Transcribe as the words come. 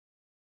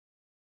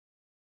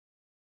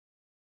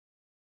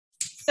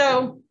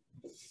So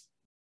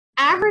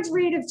average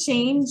rate of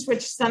change,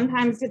 which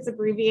sometimes gets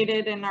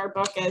abbreviated in our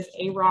book as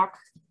AROC,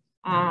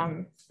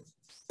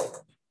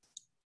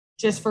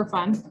 just for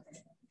fun.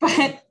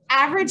 But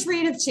average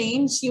rate of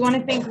change, you want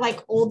to think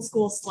like old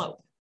school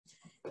slope.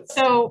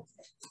 So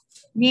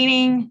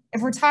meaning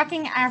if we're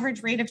talking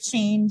average rate of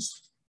change,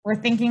 we're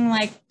thinking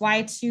like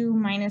y2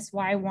 minus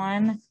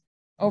y1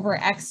 over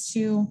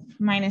x2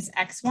 minus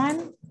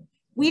x1.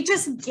 We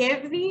just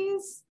give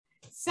these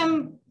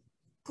some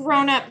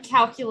grown-up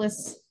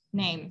calculus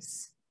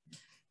names.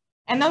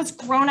 And those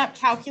grown-up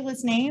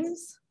calculus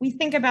names, we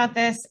think about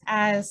this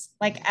as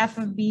like f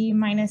of b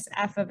minus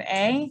f of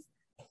a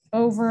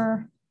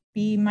over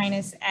b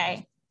minus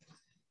a.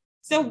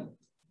 So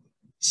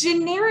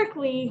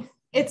generically,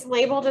 it's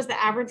labeled as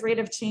the average rate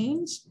of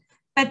change,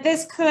 but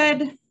this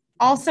could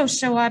also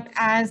show up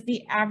as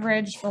the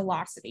average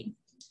velocity.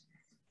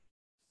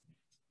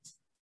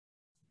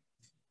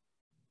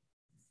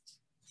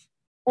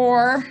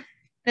 Or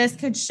this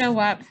could show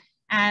up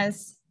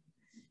as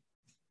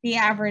the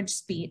average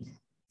speed.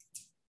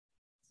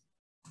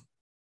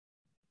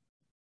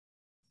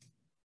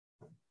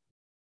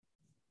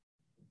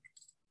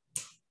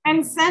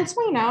 And since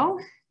we know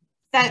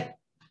that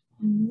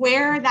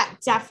where that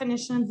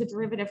definition of the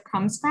derivative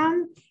comes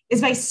from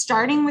is by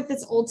starting with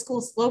this old school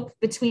slope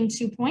between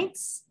 2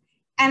 points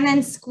and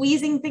then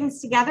squeezing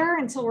things together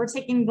until we're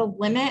taking the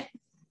limit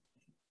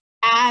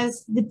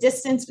as the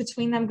distance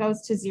between them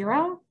goes to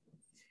 0.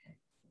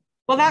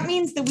 Well, that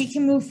means that we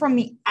can move from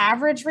the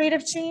average rate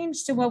of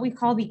change to what we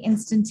call the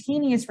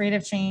instantaneous rate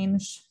of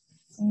change.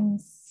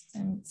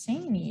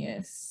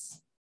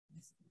 Instantaneous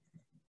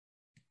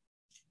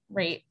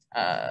rate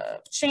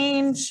of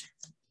change,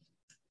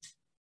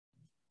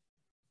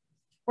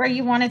 where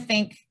you want to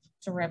think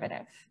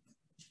derivative.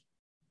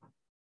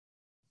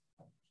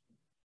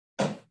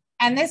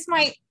 And this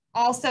might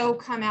also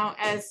come out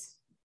as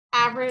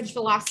average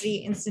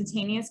velocity,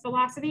 instantaneous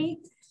velocity.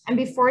 And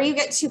before you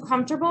get too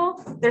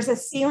comfortable, there's a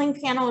ceiling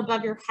panel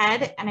above your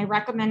head, and I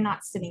recommend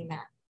not sitting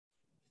there.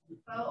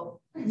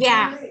 Oh.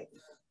 Yeah. Right.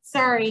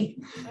 Sorry.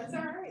 That's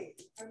all right.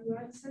 I'm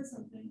glad you said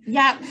something.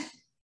 Yep.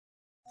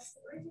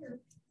 Right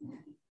here.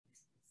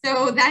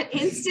 So that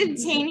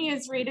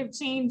instantaneous rate of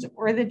change,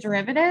 or the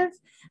derivative,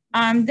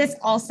 this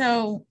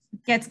also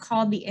gets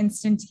called the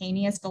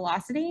instantaneous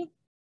velocity.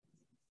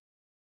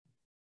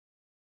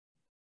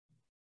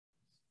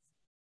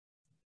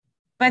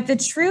 But the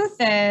truth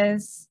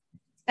is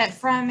that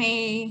from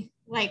a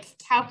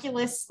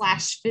calculus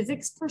 /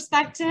 physics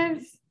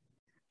perspective,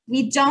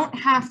 we don't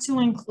have to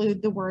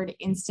include the word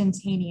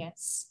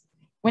instantaneous.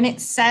 When it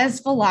says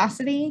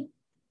velocity,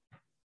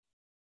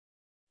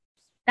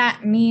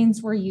 that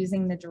means we're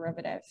using the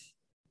derivative.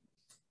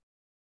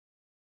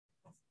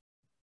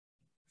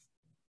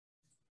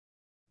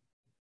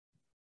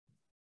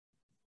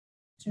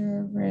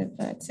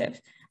 Derivative.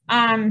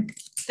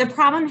 The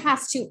problem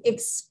has to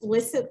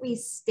explicitly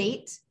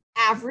state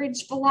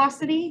average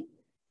velocity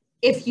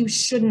if you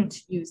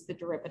shouldn't use the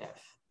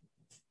derivative.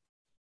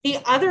 The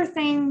other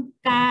thing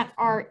that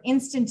our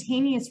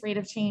instantaneous rate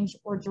of change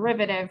or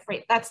derivative,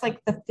 right, that's like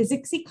the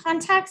physicsy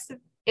context,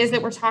 is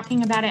that we're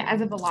talking about it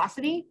as a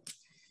velocity.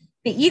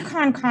 The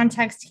econ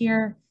context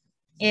here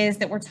is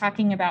that we're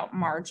talking about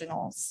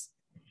marginals,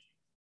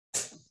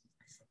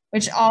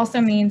 which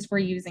also means we're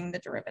using the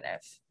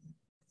derivative.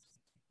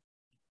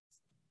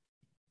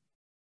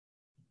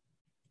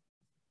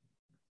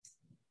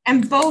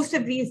 And both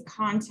of these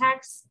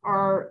contexts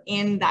are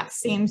in that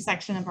same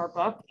section of our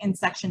book in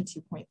section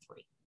 2.3.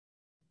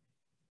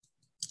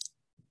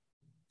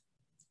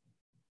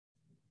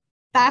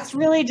 That's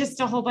really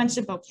just a whole bunch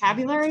of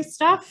vocabulary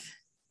stuff.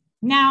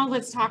 Now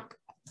let's talk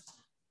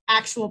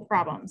actual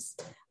problems.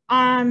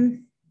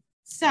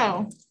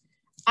 So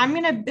I'm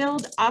going to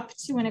build up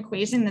to an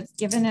equation that's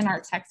given in our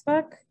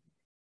textbook,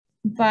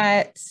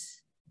 but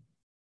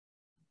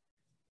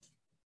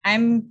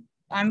I'm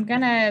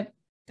going to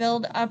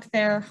build up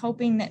there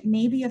hoping that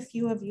maybe a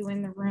few of you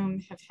in the room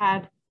have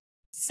had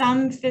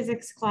some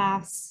physics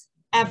class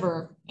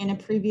ever in a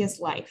previous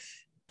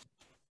life.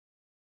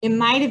 It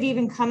might have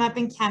even come up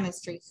in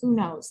chemistry, who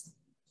knows?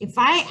 If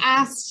I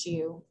asked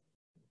you,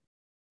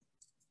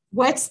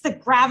 what's the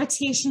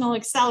gravitational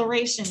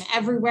acceleration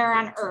everywhere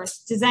on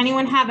Earth? Does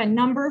anyone have a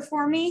number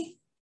for me?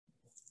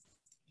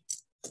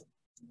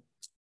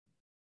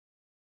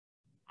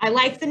 I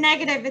like the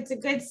negative, it's a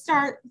good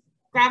start.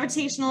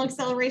 Gravitational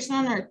acceleration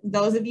on Earth.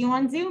 Those of you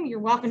on Zoom, you're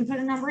welcome to put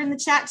a number in the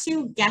chat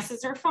too.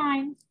 Guesses are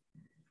fine.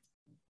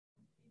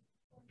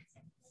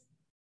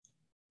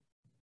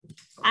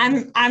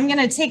 I'm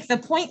gonna take the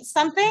point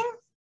something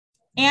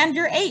and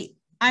your 8.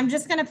 I'm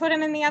just gonna put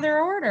them in the other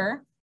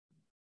order.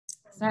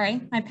 Sorry,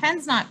 my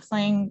pen's not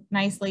playing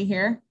nicely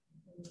here.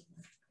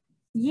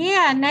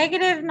 Yeah,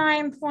 negative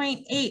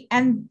 9.8,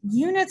 and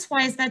units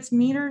wise, that's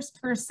meters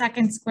per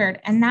second squared.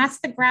 And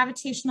that's the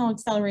gravitational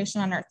acceleration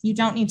on Earth. You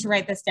don't need to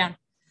write this down.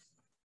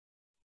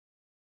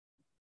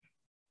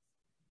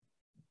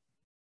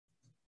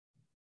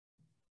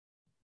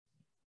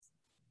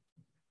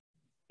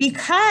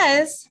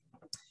 Because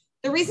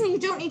The reason you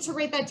don't need to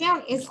write that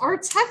down is our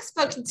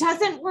textbook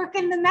doesn't work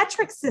in the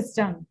metric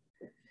system.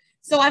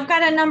 So I've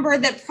got a number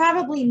that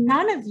probably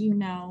none of you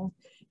know,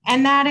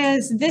 and that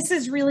is, this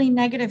is really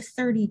negative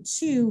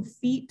 32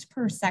 feet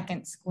per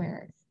second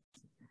squared.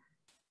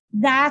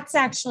 That's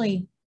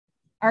actually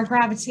our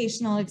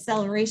gravitational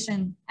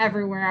acceleration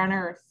everywhere on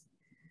Earth.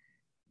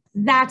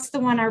 That's the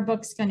one our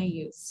book's going to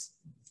use.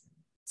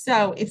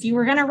 So if you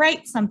were going to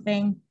write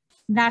something,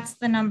 that's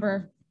the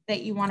number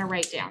that you want to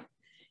write down.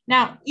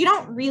 Now, you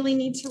don't really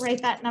need to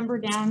write that number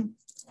down,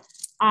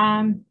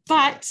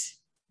 but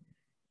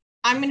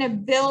I'm going to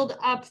build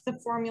up the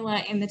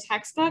formula in the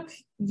textbook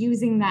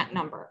using that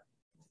number.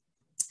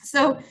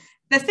 So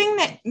the thing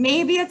that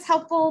maybe it's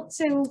helpful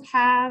to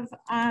have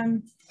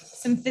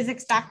some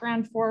physics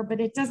background for,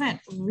 but it doesn't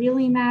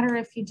really matter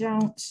if you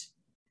don't.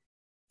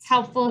 It's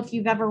helpful if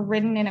you've ever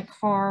ridden in a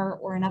car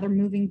or another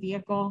moving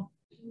vehicle.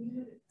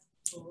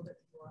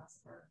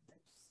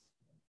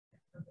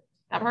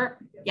 That part?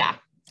 Yeah.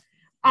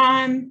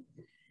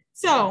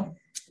 So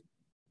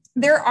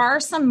there are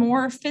some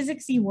more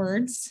physicsy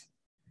words.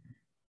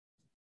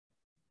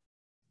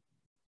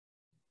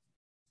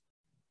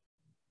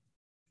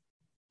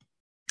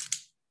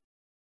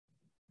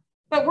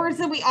 But words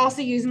that we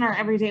also use in our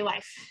everyday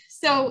life.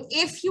 So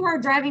if you are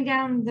driving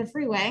down the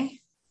freeway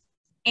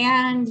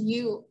and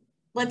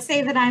let's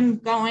say that I'm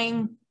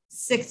going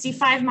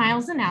 65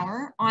 miles an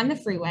hour on the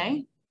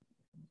freeway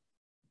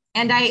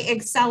and I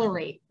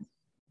accelerate,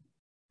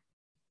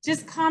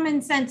 just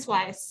common sense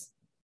wise,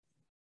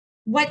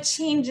 what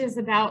changes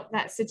about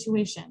that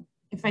situation?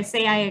 If I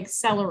say I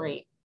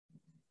accelerate,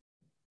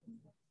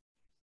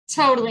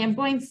 totally, I'm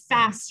going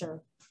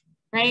faster,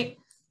 right?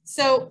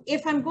 So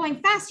if I'm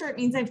going faster, it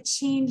means I've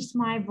changed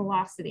my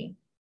velocity.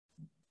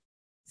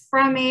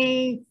 From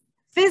a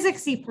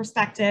physicsy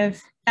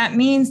perspective, that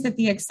means that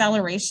the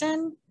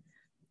acceleration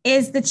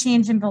is the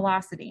change in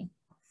velocity.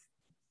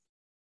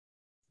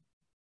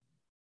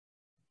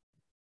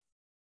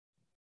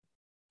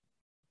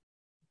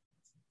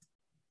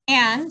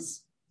 And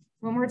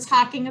when we're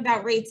talking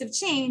about rates of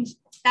change,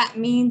 that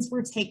means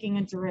we're taking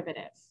a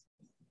derivative.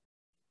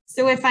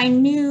 So if I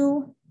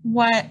knew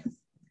what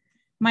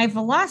my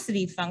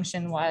velocity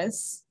function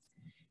was,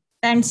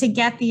 then to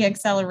get the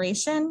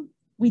acceleration,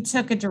 we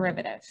took a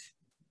derivative.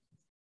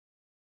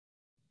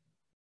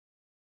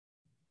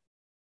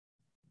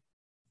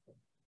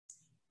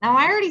 Now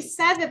I already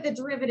said that the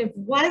derivative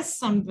was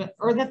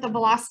that the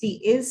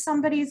velocity is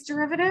somebody's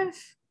derivative.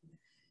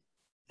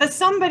 The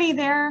somebody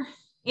there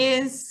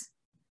is,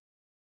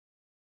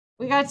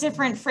 we got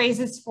different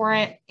phrases for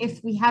it.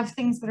 If we have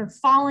things that are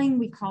falling,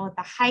 we call it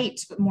the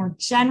height, but more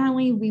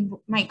generally, we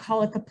might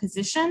call it the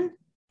position.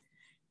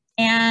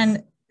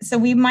 And so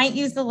we might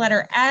use the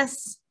letter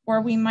S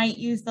or we might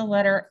use the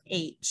letter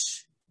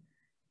H.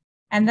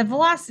 And the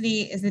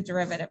velocity is a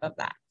derivative of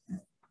that.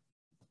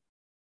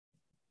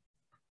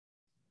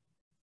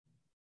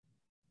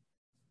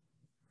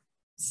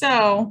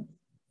 So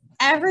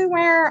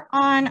everywhere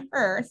on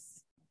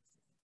Earth,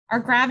 our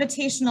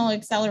gravitational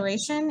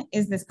acceleration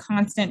is this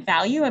constant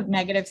value of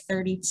negative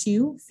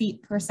 32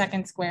 feet per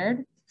second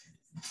squared.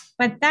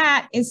 But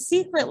that is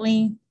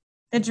secretly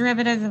the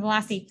derivative of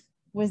velocity.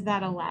 Was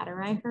that a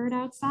ladder I heard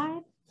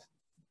outside?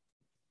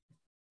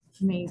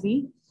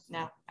 Maybe.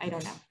 No, I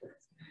don't know.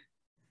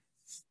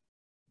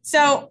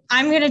 So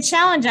I'm going to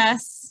challenge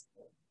us.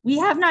 We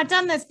have not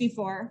done this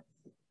before.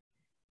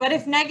 But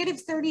if negative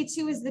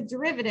 32 is the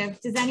derivative,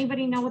 does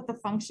anybody know what the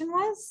function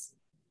was?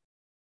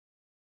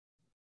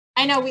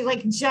 I know we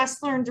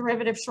just learned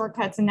derivative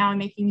shortcuts and now I'm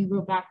making you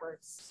go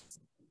backwards.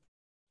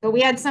 But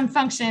we had some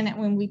function and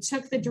when we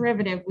took the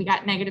derivative, we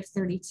got negative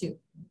 32.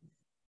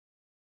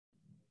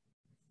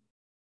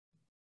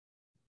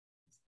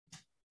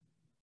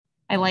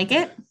 I like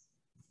it.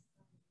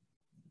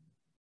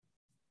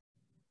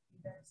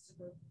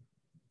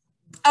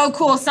 Oh,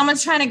 cool.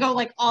 Someone's trying to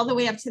go all the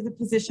way up to the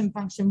position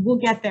function. We'll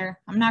get there.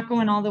 I'm not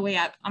going all the way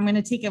up. I'm going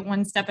to take it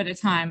one step at a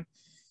time.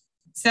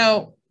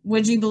 So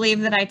would you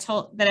believe that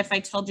if I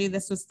told you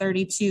this was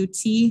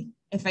 32t,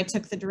 if I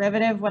took the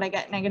derivative, would I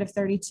get negative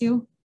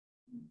 32?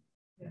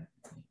 Yeah.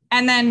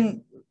 And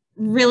then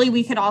really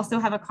we could also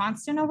have a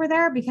constant over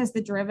there because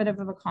the derivative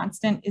of a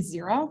constant is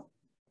 0.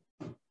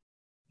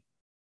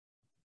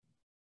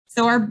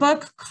 So our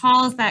book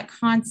calls that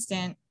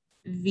constant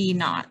V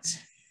naught.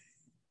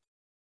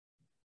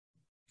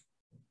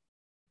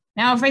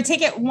 Now, if I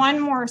take it one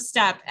more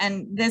step,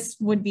 and this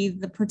would be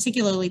the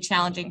particularly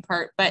challenging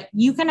part, but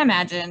you can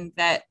imagine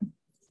that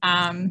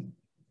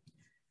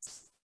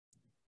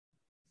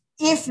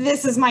if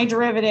this is my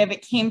derivative,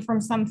 it came from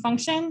some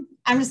function,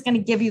 I'm just going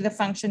to give you the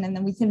function and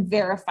then we can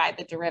verify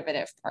the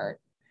derivative part.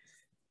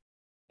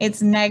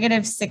 It's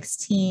negative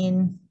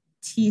 16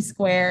 t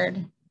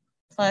squared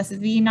plus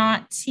V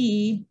naught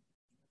t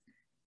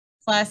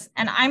plus,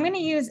 and I'm going to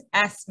use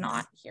S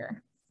naught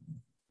here.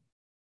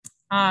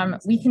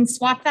 We can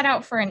swap that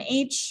out for an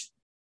H.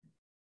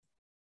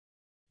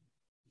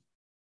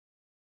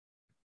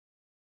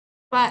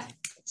 But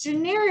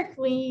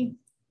generically,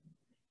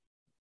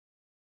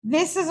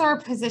 This is our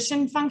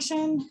position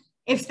function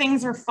if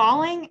things are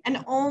falling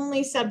and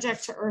only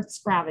subject to Earth's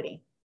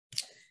gravity.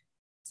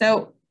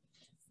 So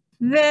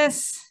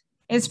this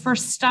is for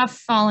stuff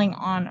falling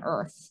on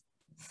Earth.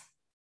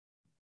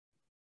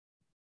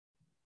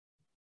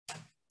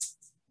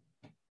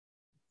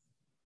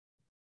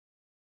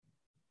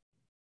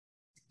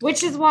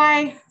 Which is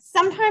why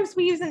sometimes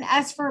we use an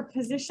S for a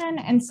position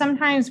and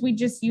sometimes we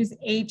just use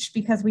H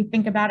because we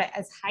think about it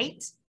as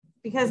height,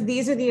 because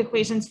these are the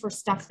equations for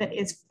stuff that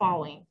is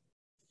falling.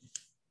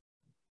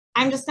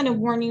 I'm just going to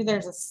warn you,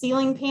 there's a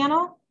ceiling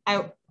panel.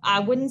 I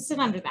wouldn't sit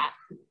under that.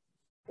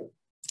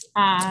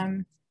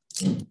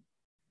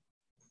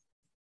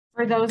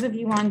 For those of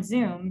you on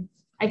Zoom,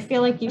 I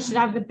feel like you should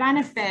have the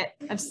benefit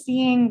of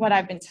seeing what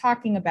I've been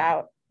talking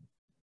about.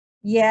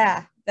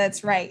 Yeah,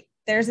 that's right.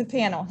 There's a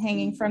panel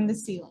hanging from the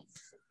ceiling.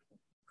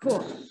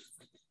 Cool.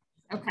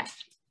 Okay.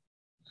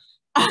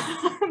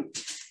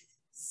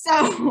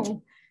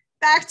 So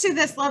back to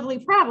this lovely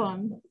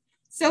problem.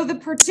 So the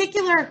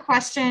particular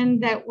question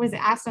that was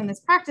asked on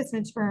this practice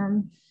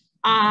midterm,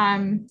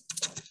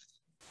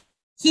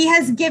 he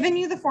has given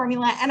you the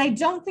formula, and I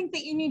don't think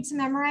that you need to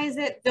memorize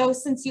it, though,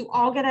 since you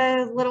all get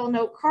a little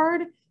note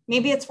card,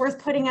 maybe it's worth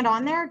putting it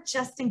on there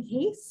just in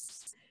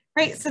case,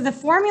 right? So the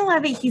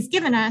formula that he's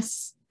given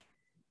us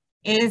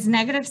is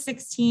negative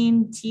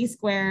 16 t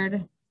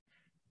squared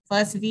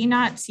plus v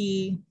naught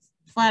t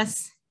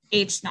plus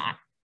h naught,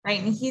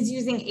 right? And he's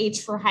using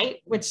h for height,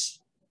 which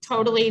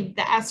totally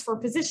the s for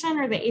position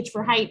or the h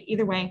for height,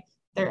 either way,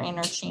 they're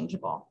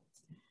interchangeable.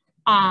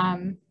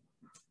 Oh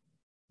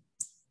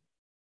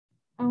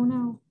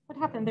no, what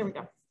happened? There we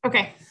go.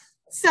 Okay,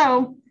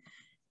 so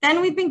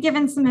then we've been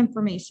given some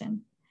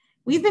information.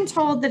 We've been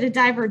told that a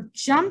diver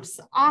jumps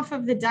off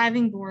of the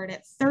diving board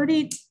at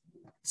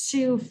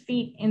 32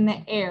 feet in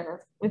the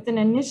air with an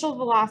initial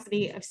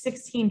velocity of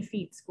 16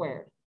 feet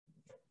squared.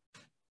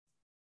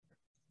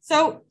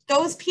 So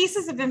those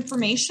pieces of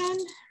information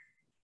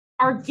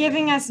are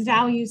giving us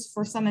values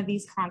for some of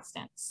these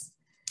constants.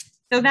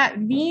 So that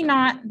V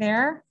naught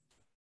there,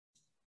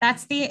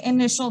 that's the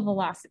initial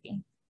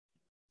velocity.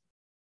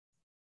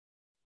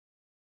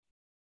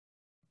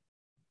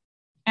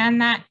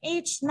 And that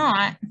H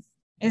naught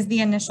is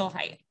the initial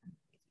height.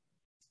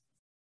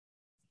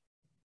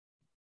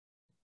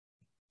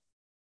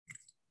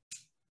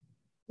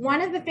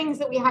 One of the things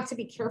that we have to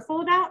be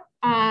careful about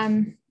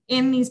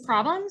in these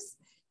problems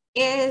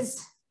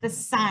is the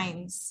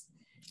signs.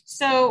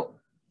 So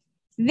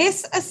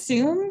this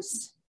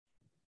assumes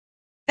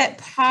that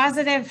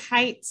positive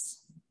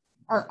heights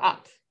are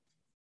up.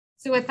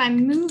 So if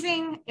I'm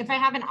moving, if I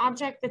have an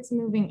object that's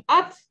moving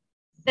up,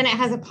 then it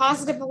has a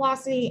positive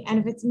velocity, and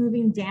if it's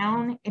moving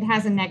down, it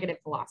has a negative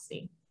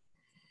velocity.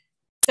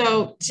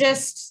 So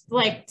just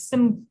like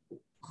some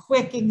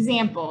quick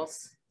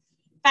examples.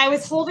 If I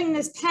was holding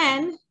this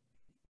pen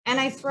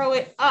and I throw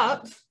it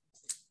up,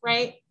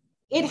 right,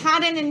 it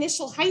had an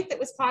initial height that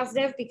was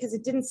positive because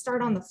it didn't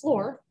start on the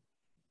floor,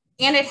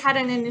 and it had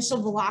an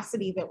initial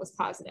velocity that was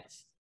positive.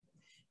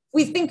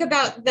 We think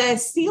about the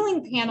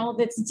ceiling panel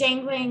that's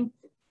dangling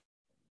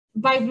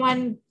by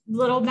one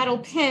little metal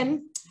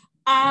pin.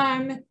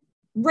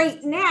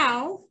 Right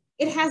now,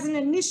 it has an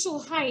initial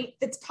height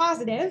that's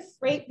positive,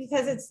 right?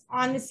 Because it's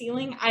on the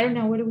ceiling. I don't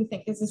know, what do we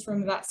think? Is this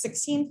room about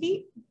 16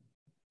 feet?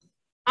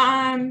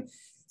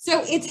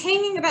 So it's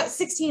hanging about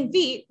 16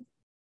 feet.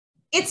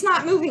 It's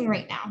not moving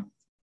right now.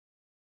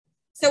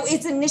 So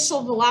its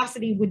initial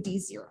velocity would be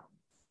 0.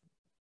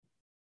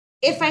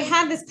 If I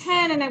had this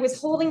pen and I was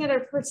holding it at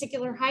a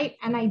particular height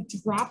and I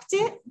dropped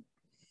it,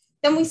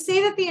 then we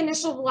say that the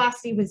initial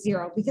velocity was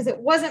 0 because it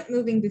wasn't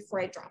moving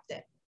before I dropped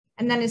it.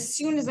 And then as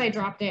soon as I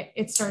dropped it,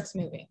 it starts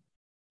moving.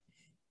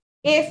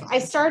 If I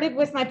started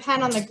with my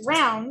pen on the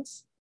ground,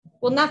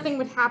 well, nothing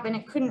would happen.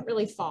 It couldn't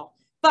really fall,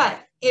 but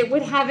it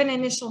would have an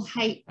initial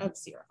height of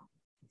 0.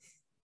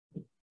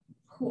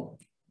 Cool.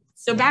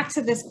 So back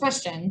to this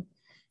question.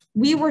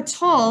 We were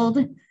told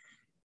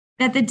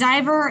that the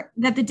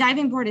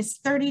diving board is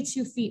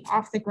 32 feet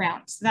off the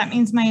ground. So that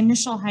means my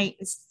initial height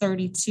is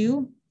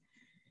 32.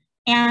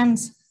 And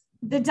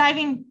the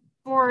diving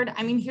board,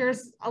 I mean,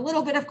 here's a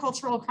little bit of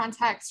cultural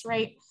context,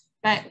 right?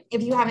 But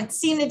if you haven't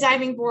seen the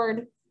diving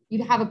board,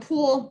 you'd have a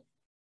pool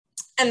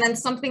and then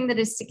something that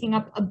is sticking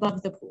up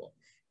above the pool.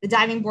 The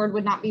diving board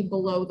would not be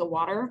below the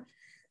water.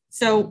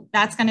 So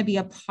that's going to be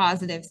a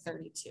positive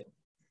 32.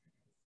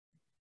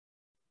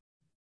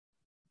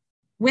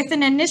 With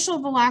an initial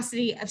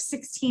velocity of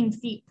 16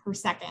 feet per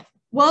second.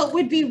 Well, it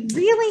would be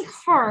really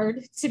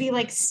hard to be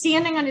like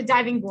standing on a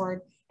diving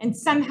board and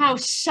somehow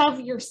shove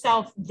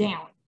yourself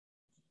down,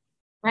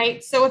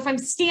 right? So if I'm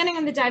standing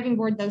on the diving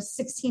board, those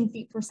 16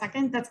 feet per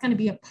second, that's going to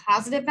be a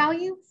positive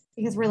value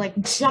because we're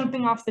like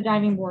jumping off the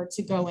diving board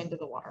to go into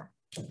the water.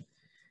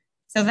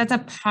 So that's a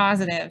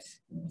positive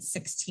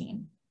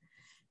 16.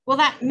 Well,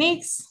 that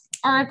makes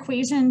our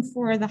equation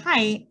for the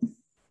height,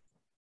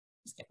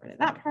 let's get rid of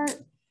that part.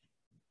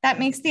 That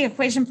makes the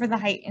equation for the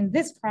height in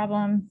this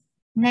problem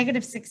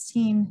negative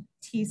 16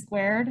 t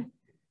squared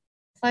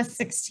plus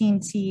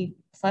 16t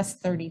plus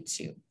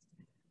 32.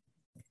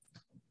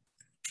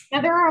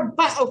 Now there are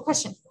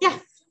question. Yeah.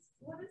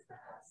 What is the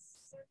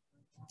S?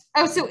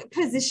 Oh, so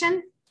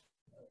position.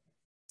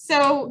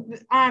 So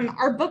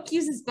our book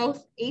uses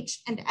both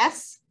H and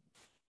S.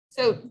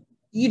 So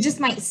you just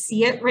might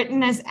see it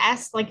written as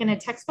S, like in a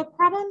textbook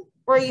problem,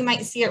 or you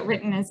might see it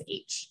written as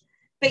H.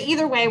 But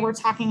either way, we're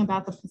talking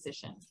about the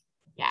position.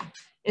 Yeah,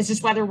 it's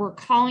just whether we're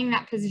calling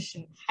that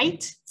position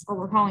height or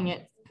we're calling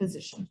it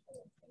position.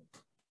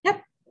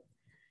 Yep.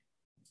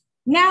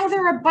 Now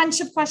there are a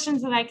bunch of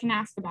questions that I can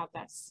ask about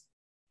this.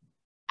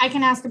 I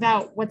can ask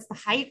about what's the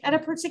height at a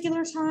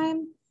particular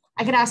time.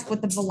 I could ask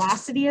what the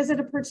velocity is at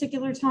a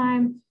particular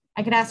time.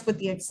 I could ask what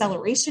the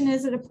acceleration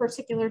is at a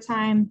particular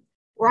time,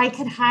 or I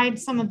could hide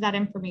some of that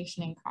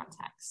information in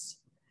context.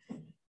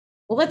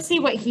 Well, let's see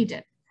what he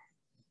did.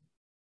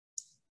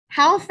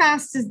 How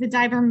fast is the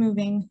diver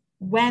moving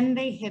when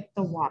they hit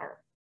the water?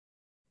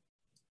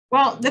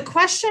 Well, the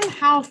question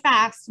how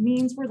fast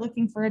means we're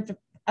looking for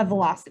a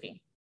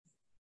velocity.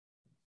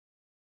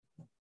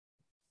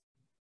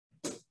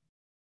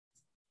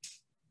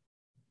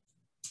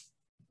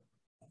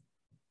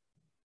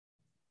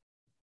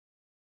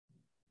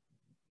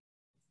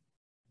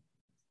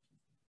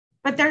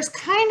 But there's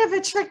kind of a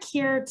trick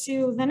here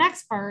to the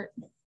next part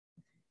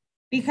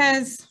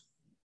because,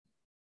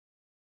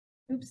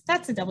 oops,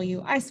 that's a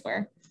W, I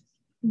swear.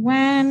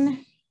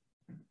 When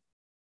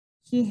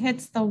he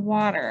hits the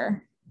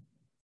water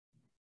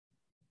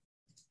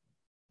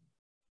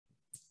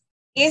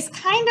is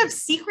kind of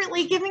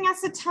secretly giving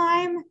us a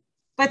time,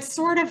 but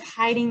sort of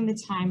hiding the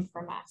time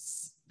from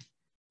us.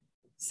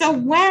 So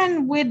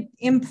when would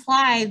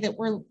imply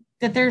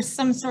that there's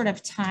some sort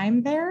of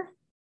time there.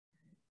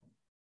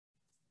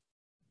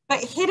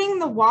 But hitting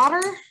the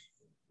water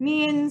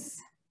means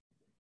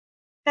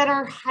that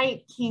our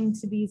height came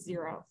to be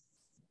 0.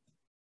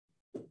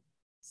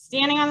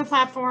 Standing on the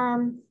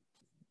platform,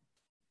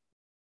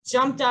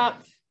 jumped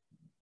up,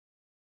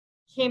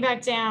 came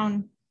back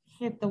down,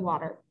 hit the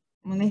water.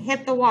 When they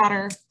hit the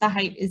water, the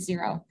height is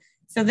 0.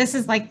 So this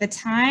is like the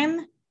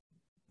time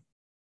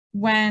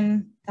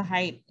when the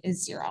height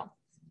is 0.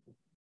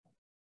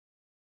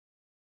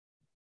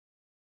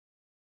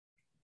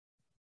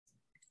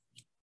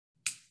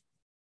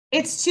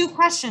 It's 2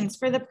 questions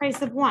for the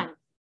price of 1.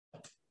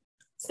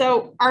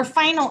 So our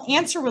final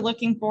answer we're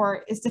looking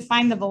for is to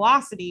find the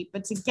velocity,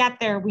 but to get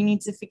there, we need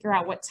to figure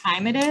out what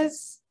time it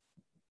is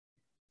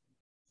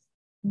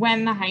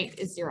when the height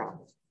is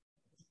 0.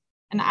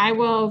 And I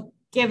will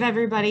give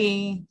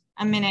everybody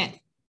a minute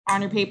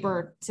on your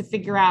paper to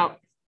figure out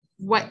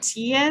what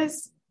t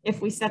is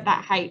if we set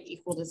that height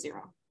equal to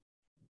 0.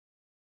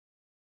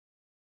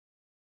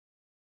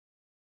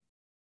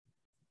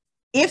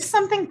 If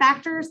something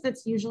factors,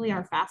 that's usually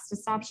our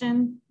fastest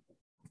option.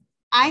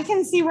 I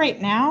can see right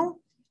now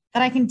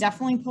that I can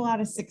definitely pull out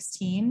a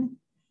 16.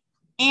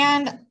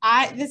 And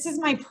this is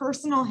my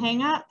personal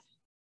hang up.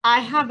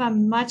 I have a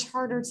much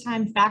harder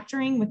time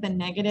factoring with a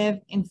negative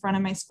in front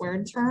of my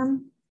squared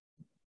term.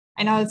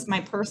 I know it's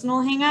my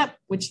personal hang up,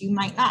 which you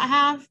might not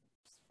have,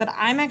 but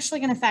I'm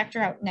actually going to factor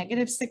out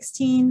negative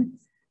 16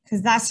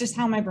 because that's just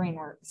how my brain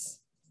works.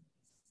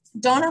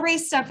 Don't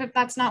erase stuff if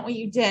that's not what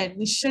you did.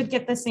 We should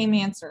get the same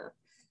answer.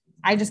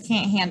 I just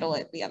can't handle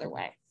it the other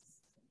way.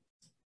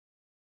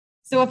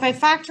 So if I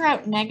factor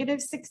out negative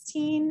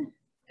 16,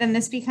 then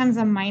this becomes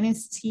a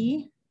minus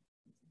t.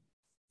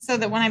 So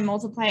that when I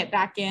multiply it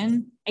back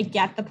in, I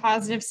get the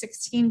positive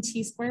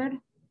 16t squared.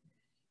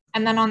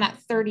 And then on that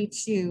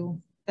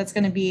 32, that's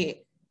going to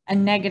be a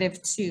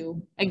negative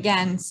 2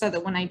 again, so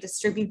that when I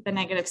distribute the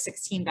negative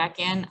 16 back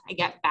in, I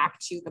get back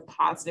to the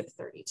positive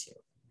 32.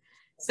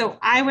 So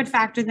I would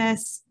factor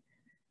this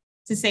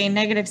to say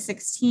negative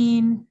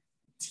 16,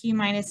 t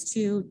minus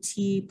 2,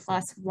 t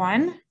plus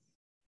 1,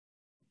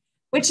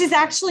 which is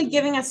actually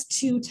giving us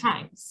 2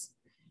 times,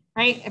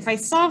 right? If I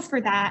solve for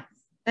that,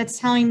 that's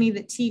telling me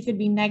that t could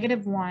be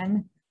negative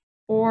 1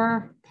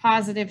 or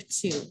positive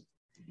 2.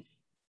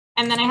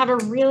 And then I have a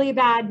really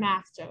bad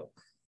math joke.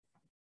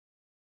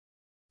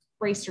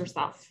 Brace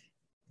yourself.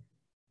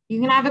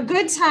 You can have a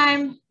good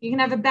time, you can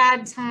have a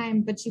bad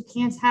time, but you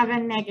can't have a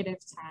negative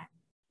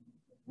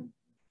time.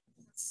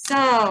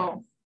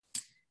 So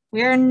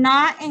we are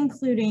not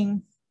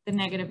including the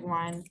negative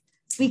 1.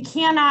 We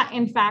cannot,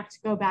 in fact,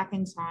 go back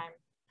in time.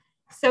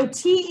 So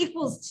t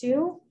equals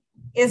 2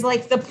 is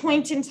like the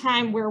point in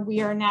time where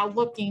we are now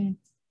looking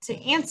to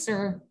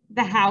answer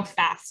the how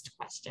fast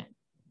question.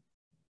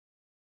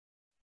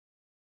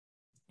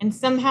 And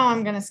somehow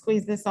I'm going to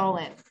squeeze this all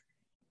in.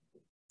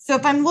 So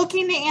if I'm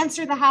looking to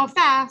answer the how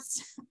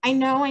fast, I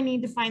know I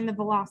need to find the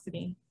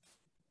velocity.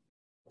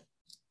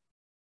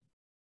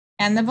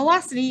 And the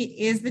velocity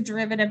is the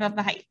derivative of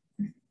the height.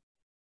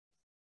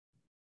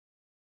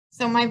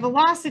 So my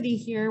velocity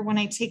here, when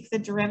I take the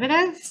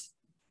derivative,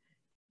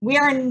 we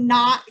are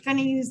not going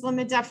to use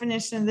limit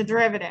definition of the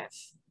derivative.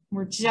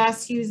 We're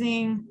just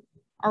using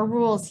our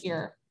rules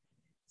here.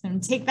 So I'm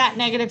going to take that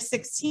negative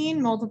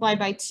 16, multiply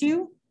by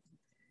 2.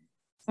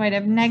 So I'd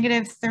have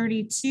negative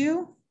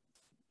 32.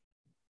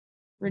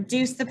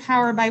 Reduce the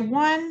power by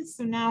 1.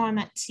 So now I'm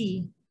at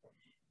t.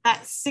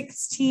 that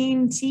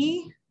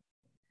 16t,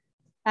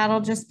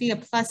 that'll just be a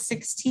plus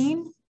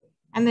 16.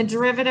 And the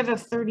derivative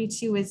of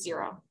 32 is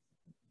 0.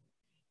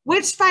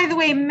 Which, by the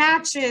way,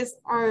 matches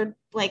our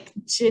like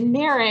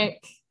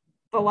generic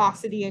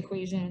velocity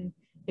equation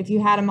if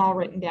you had them all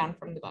written down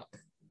from the book.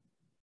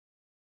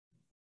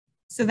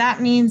 So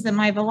that means that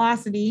my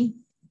velocity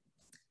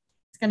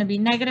is going to be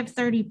negative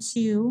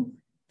 32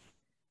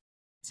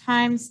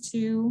 times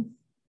 2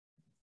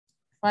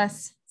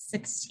 plus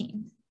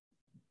 16.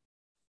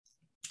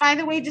 By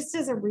the way, just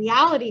as a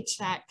reality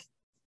check,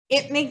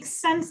 it makes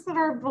sense that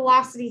our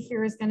velocity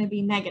here is going to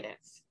be negative.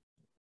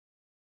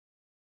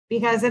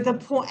 Because at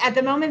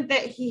the moment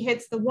that he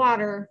hits the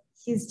water,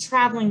 he's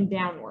traveling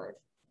downward,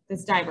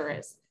 this diver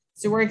is.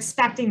 So we're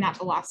expecting that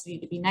velocity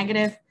to be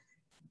negative,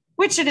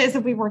 which it is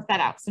if we work that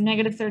out. So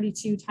negative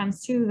 32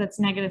 times 2, that's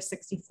negative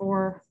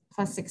 64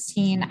 plus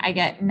 16, I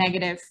get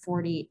negative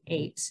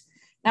 48.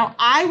 Now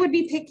I would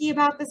be picky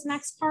about this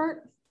next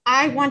part.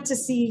 I want to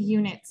see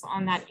units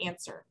on that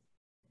answer.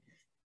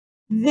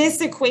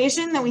 This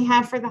equation that we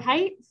have for the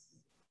height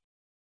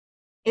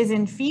is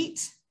in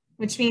feet,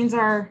 which means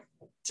our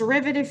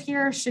derivative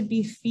here should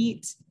be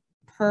feet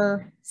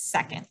per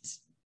second.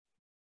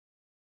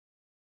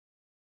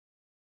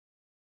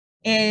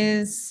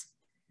 Is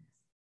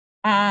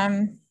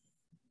f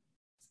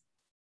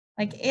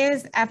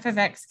of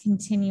x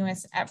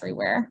continuous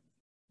everywhere?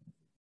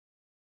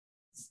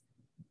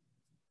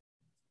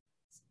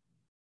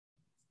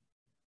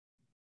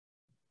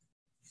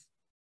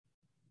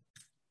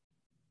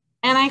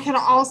 And I could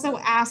also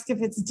ask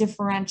if it's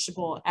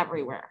differentiable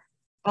everywhere.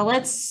 But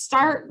let's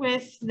start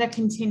with the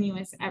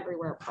continuous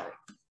everywhere part.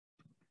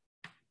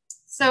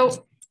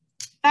 So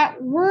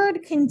that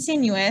word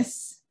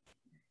continuous,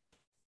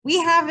 we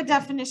have a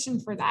definition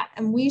for that.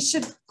 And we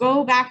should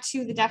go back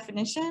to the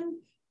definition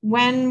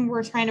when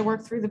we're trying to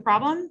work through the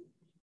problem.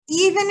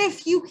 Even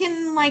if you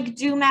can like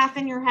do math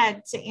in your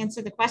head to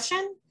answer the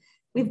question,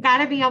 we've got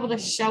to be able to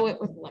show it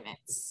with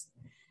limits.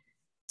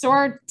 So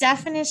our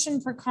definition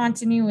for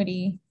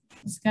continuity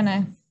is going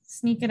to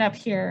sneak it up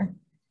here.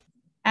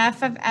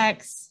 F of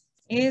x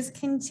is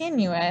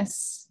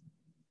continuous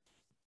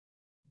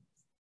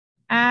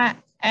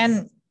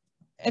and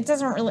it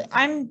doesn't really,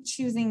 I'm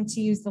choosing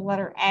to use the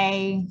letter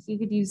A. You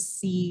could use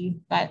C,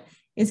 but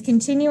is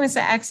continuous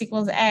at x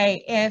equals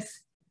A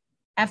if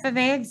f of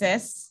A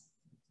exists,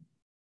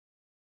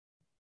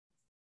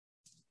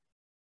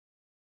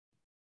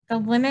 the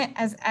limit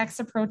as x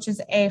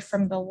approaches A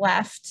from the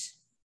left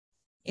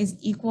is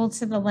equal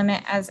to the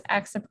limit as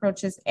x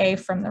approaches A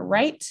from the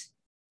right,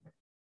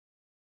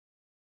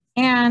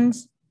 and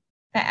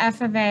the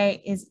f of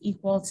A is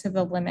equal to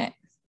the limit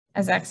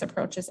as x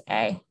approaches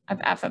A of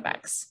f of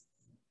x.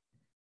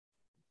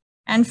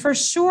 And for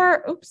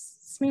sure, oops,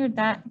 smeared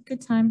that,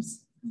 good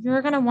times.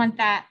 You're gonna want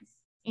that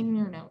in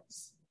your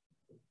notes.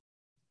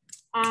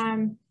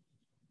 And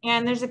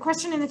there's a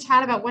question in the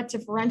chat about what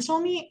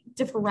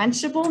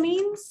differentiable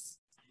means.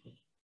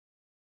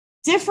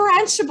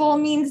 Differentiable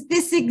means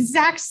this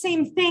exact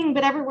same thing,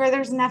 but everywhere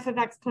there's an f of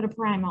x, put a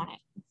prime on it.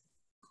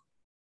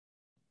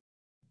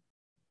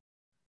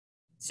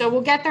 So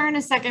we'll get there in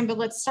a second, but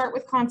let's start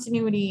with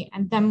continuity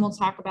and then we'll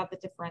talk about the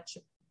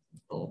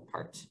differentiable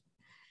part.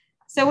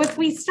 So if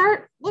we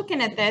start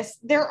looking at this,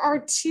 there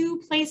are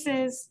two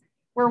places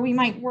where we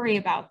might worry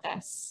about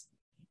this.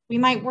 We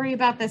might worry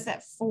about this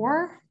at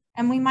 4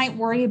 and we might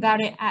worry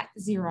about it at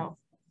 0.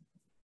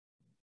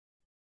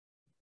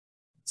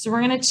 So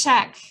we're going to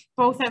check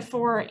both at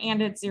 4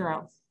 and at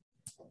 0.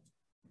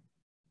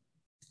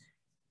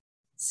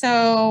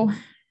 So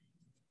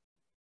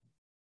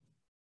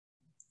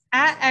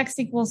at x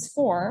equals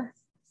 4,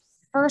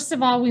 first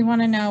of all, we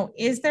want to know,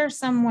 is there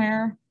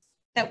somewhere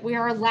that we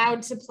are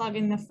allowed to plug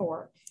in the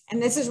 4?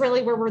 And this is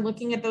really where we're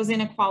looking at those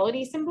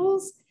inequality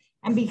symbols.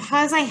 And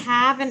because I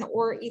have an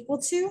or equal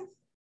to,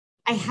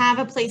 I have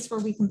a place where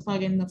we can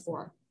plug in the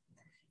 4.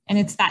 And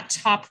it's that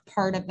top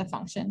part of the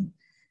function.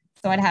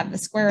 So I'd have the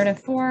square root of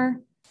 4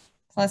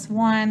 plus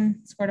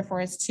 1, square root of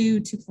 4 is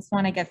 2, 2 plus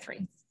 1, I get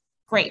 3.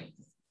 Great,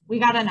 we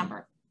got a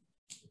number.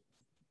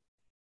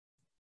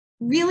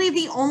 Really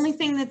the only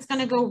thing that's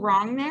gonna go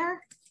wrong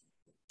there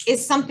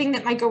is something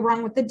that might go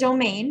wrong with the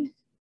domain,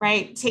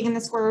 right? Taking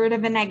the square root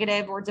of a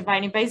negative or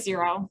dividing by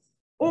 0,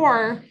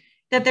 or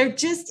that there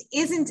just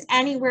isn't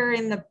anywhere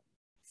in the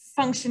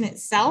function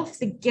itself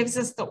that gives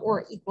us the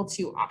or equal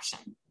to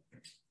option.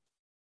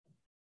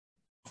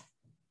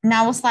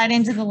 Now we'll slide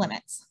into the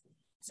limits.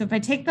 So if I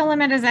take the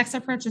limit as x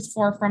approaches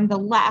 4 from the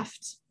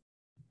left,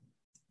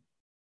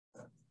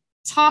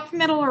 top,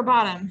 middle, or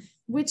bottom,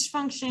 which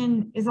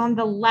function is on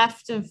the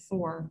left of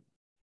 4?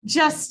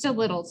 Just a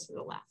little to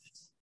the left.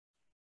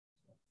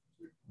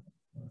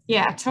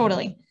 Yeah,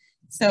 totally.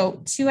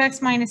 So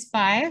 2x minus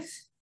 5.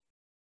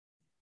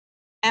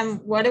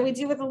 And what do we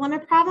do with the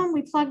limit problem?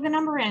 We plug the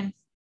number in.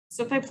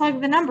 So if I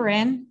plug the number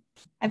in,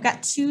 I've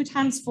got 2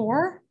 times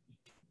 4,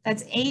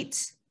 that's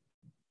 8,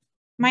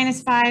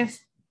 minus 5,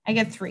 I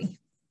get 3.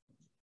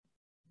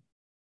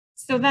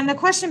 So then the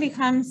question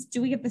becomes,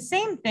 do we get the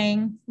same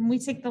thing when we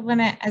take the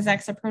limit as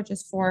x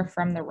approaches 4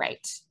 from the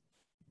right?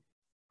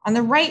 On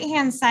the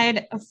right-hand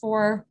side of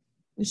 4,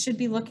 we should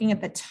be looking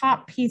at the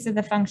top piece of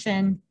the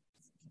function.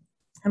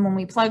 And when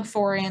we plug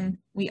 4 in,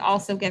 we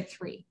also get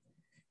 3.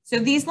 So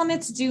these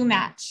limits do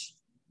match.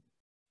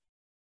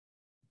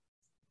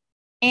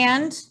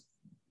 And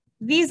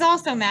these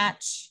also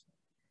match.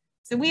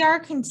 So we are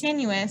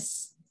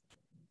continuous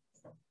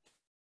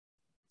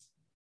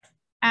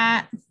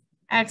at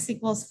x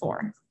equals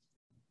 4.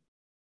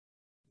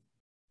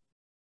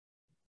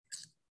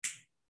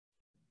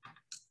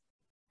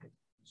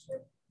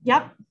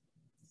 Yep.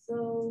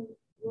 So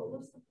what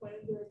was the point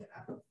of doing the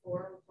f of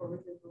 4 before we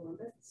did the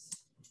limits?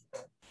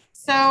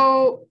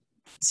 So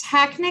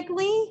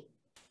technically,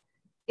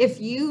 if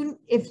you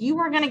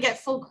were going to get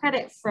full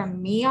credit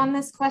from me on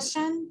this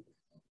question,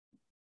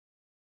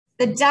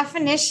 the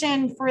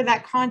definition for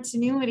that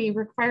continuity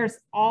requires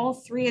all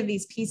 3 of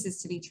these pieces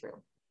to be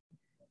true.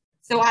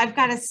 So I've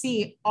got to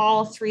see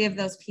all 3 of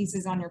those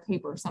pieces on your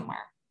paper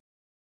somewhere.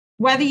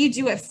 Whether you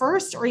do it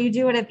first or you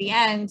do it at the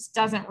end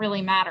doesn't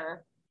really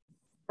matter,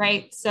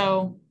 right?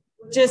 So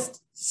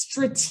just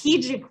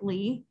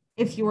strategically,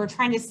 if you were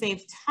trying to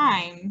save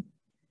time,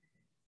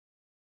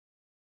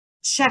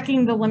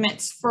 checking the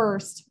limits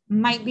first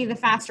might be the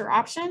faster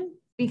option,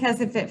 because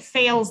if it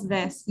fails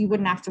this, you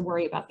wouldn't have to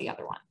worry about the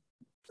other one.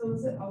 So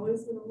is it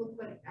always going to look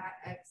like at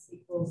x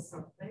equals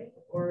something,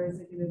 or is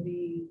it going to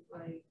be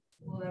like,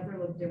 will it ever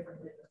look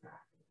differently in the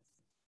back?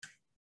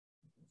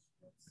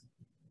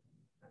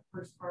 That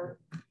first part.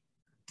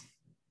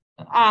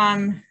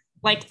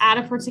 Like at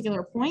a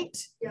particular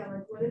point. Yeah,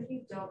 like what if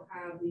you don't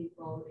have the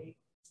equality?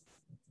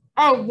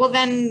 Oh, well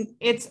then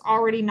it's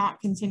already not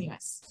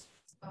continuous.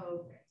 Oh,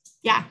 okay.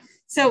 Yeah.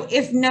 So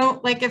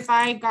if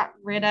I got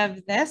rid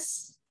of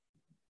this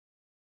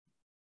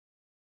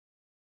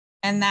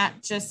and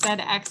that just said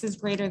x is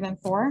greater than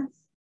 4,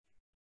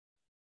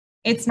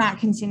 it's not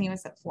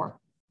continuous at 4.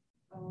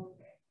 Oh,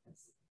 okay.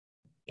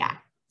 Yeah.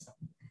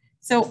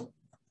 So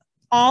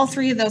all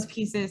 3 of those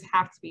pieces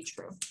have to be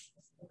true.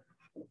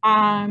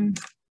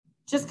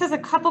 Just because a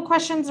couple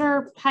questions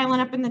are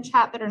piling up in the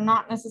chat that are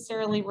not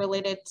necessarily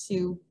related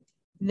to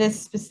this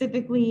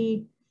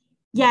specifically.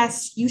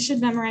 Yes, you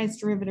should memorize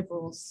derivative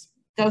rules.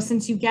 Though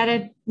since you get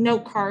a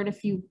note card,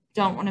 if you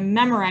don't want to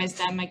memorize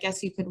them, I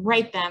guess you could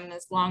write them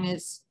as long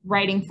as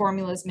writing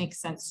formulas make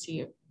sense to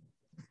you.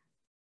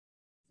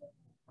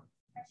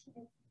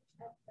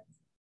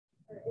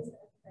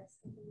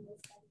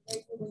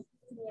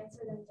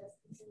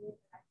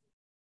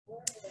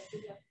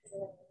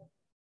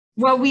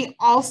 Well, we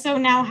also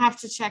now have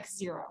to check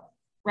 0,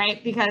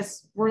 right?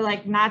 Because we're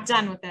like not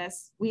done with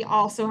this. We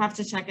also have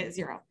to check at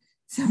 0.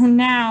 So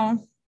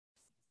now,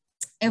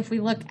 if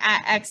we look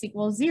at x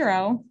equals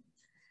 0,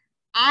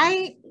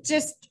 I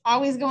just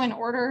always go in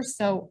order.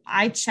 So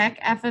I check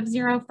f of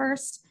 0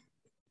 first.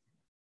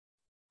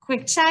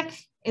 Quick check,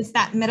 it's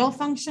that middle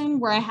function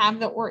where I have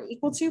the or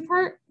equal to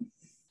part.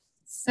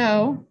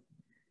 So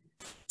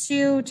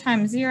 2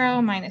 times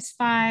 0 minus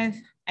 5,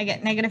 I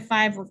get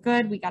 -5, we're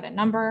good, we got a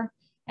number.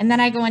 And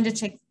then I go in to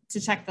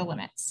check the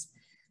limits.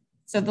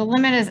 So the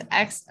limit as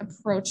x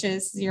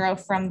approaches 0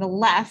 from the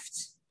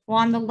left. Well,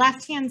 on the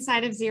left-hand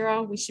side of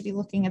 0, we should be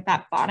looking at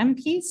that bottom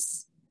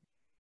piece.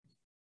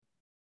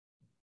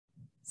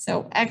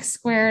 So x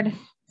squared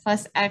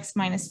plus x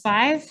minus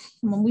 5.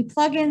 And when we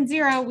plug in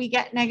 0, we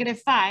get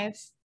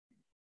 -5.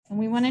 And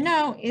we want to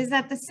know, is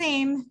that the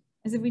same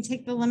as if we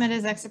take the limit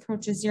as x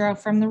approaches 0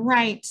 from the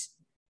right?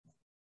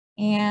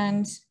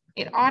 And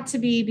it ought to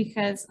be,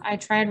 because I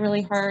tried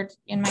really hard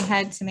in my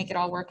head to make it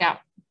all work out.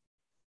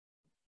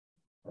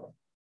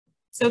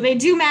 So they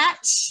do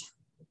match.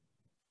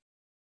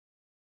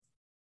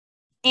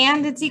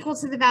 And it's equal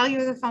to the value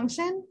of the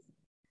function.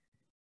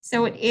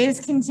 So it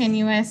is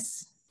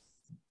continuous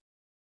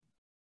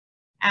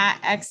at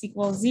x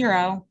equals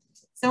 0.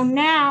 So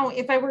now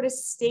if I were to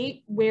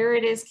state where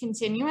it is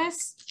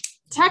continuous,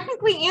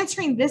 technically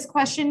answering this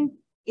question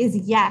is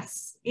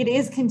yes, it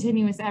is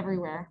continuous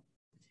everywhere.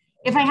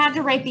 If I had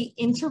to write the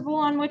interval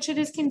on which it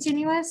is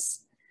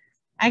continuous,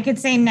 I could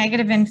say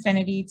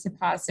 -infinity to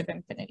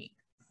 +infinity,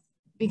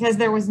 because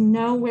there was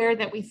nowhere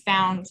that we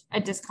found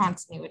a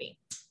discontinuity.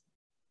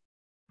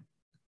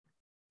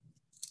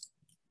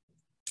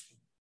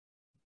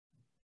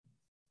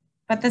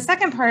 But the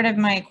second part of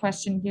my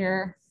question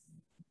here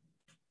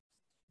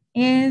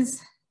is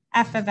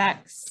f of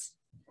x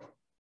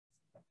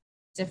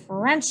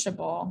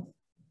differentiable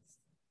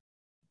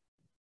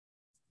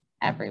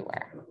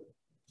everywhere?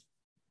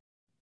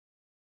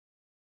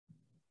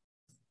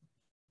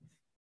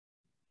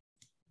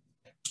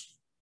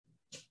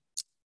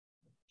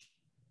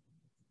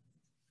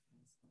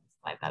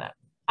 Slide that up.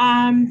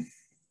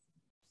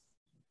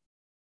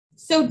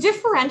 So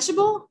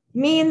differentiable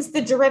means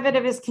the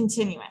derivative is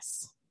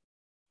continuous.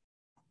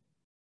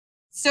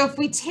 So if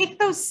we take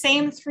those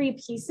same 3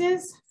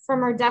 pieces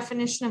from our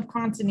definition of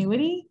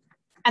continuity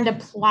and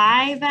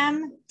apply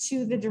them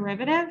to the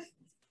derivative,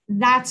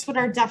 that's what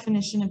our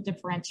definition of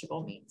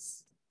differentiable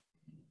means.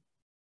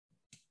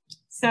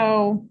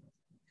 So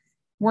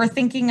we're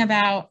thinking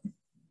about,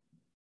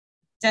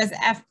 does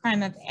f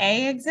prime of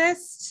a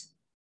exist?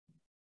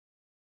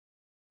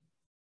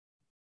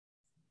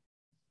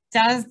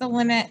 Does the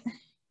limit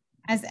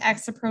as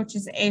x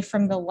approaches a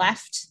from the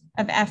left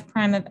of f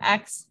prime of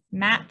x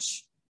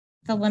match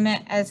the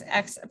limit as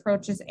x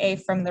approaches a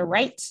from the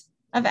right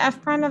of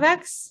f prime of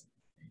x?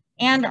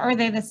 And are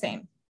they the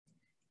same?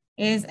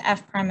 Is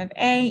f prime of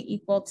a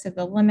equal to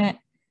the limit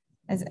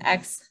as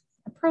x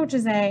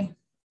approaches a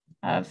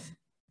of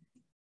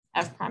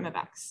f prime of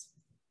x?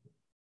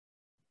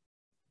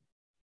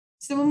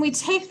 So when we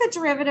take the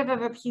derivative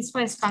of a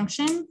piecewise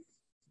function,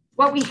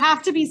 what we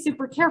have to be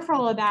super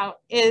careful about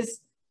is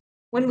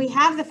when we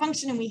have the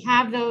function and we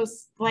have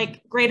those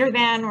like greater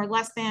than or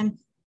less than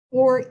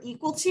or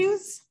equal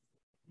to's,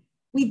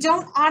 we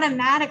don't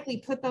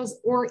automatically put those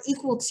or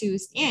equal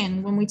to's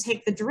in when we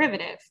take the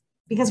derivative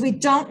because we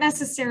don't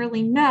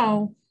necessarily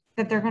know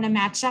that they're going to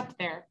match up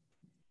there.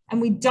 And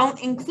we don't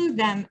include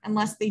them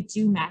unless they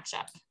do match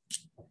up.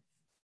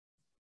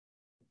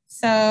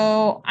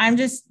 So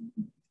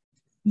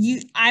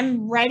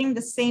I'm writing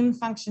the same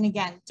function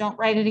again. Don't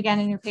write it again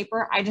in your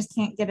paper. I just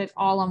can't get it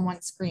all on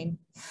one screen.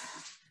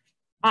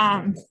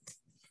 So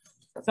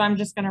I'm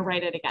just going to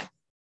write it again.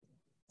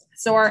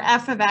 So our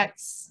f of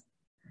x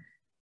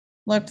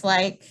looked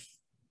like,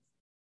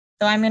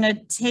 so I'm going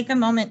to take a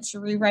moment to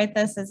rewrite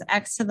this as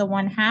x to the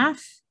 1/2,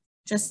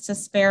 just to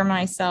spare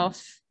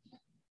myself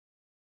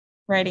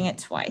writing it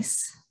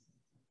twice.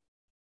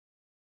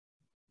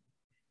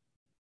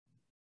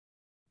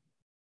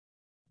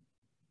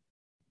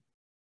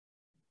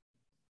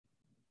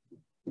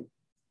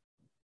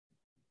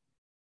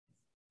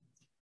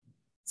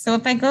 So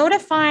if I go to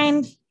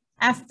find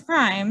f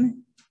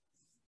prime,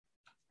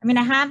 I'm going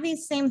to have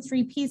these same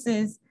three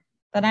pieces,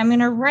 but I'm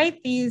going to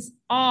write these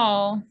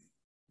all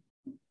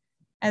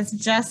as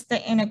just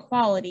the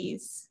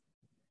inequalities,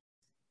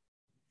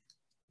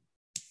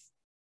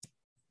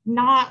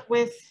 not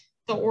with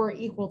the or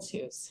equal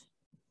to's.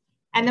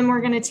 And then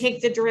we're going to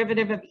take the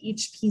derivative of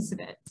each piece of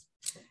it.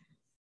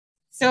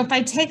 So if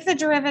I take the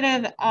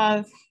derivative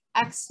of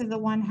x to the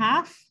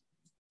 1/2,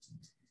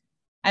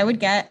 I would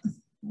get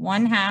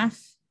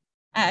 1/2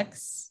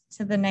 x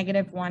to the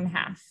negative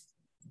 1/2.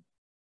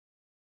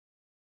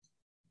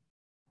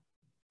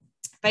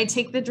 If I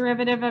take the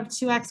derivative of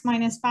 2x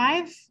minus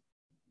 5,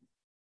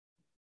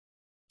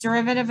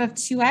 derivative of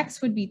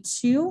 2x would be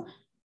 2,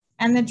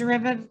 and the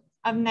derivative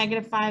of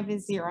negative 5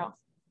 is 0.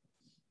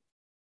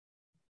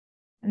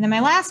 And then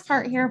my last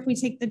part here, if we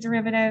take the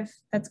derivative,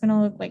 that's going to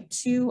look like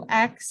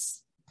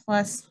 2x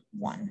plus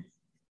 1.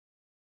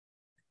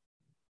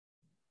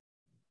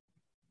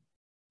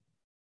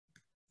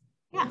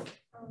 Yeah.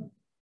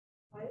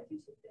 Why did you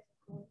take this?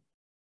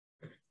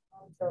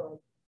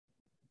 So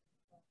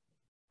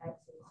x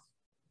is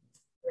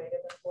greater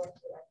than 4,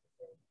 so x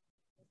is.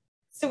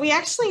 So we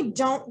actually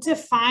don't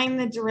define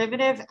the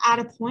derivative at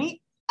a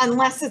point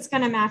unless it's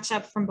going to match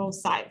up from both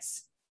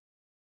sides.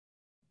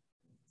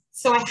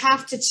 So I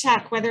have to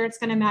check whether it's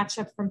going to match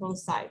up from both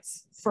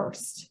sides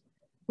first.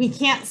 We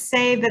can't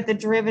say that the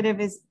derivative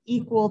is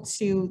equal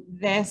to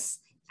this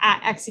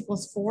at x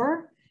equals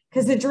 4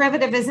 because the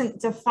derivative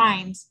isn't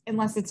defined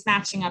unless it's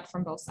matching up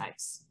from both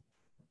sides.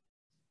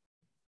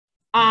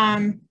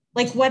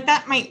 Like what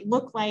that might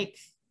look like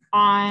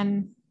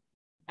on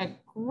a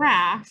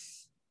graph,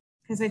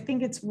 because I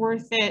think it's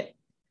worth it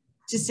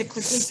just to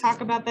quickly talk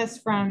about this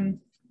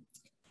from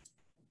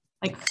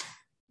like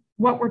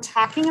what we're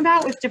talking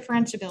about with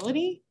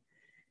differentiability.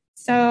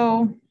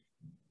 So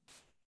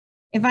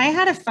if I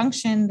had a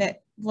function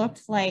that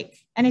looked like,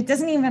 and it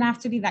doesn't even have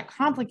to be that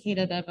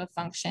complicated of a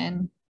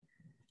function,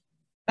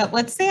 but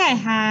let's say I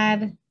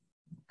had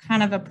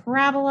kind of a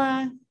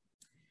parabola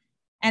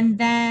and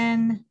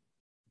then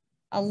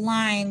a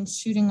line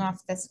shooting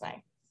off this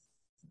way.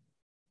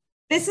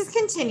 This is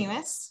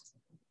continuous.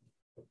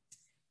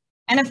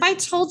 And if I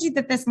told you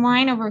that this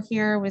line over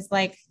here was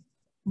like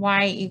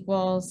y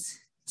equals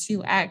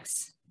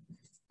 2x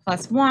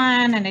plus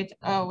 1, and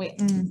oh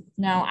wait,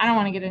 no, I don't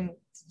want to get in,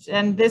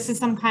 and this is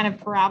some kind of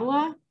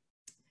parabola.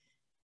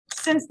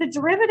 Since the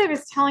derivative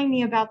is telling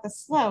me about the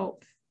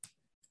slope,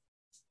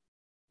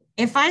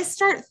 if I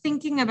start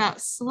thinking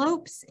about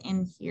slopes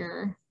in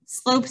here,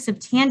 slopes of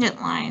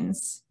tangent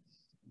lines,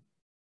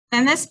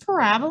 then this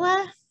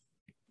parabola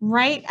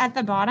right at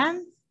the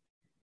bottom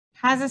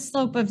has a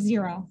slope of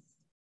 0.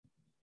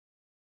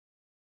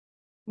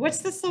 What's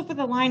the slope of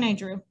the line I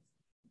drew?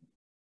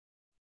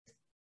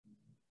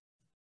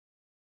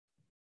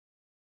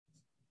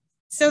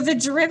 So the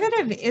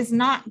derivative is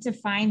not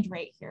defined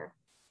right here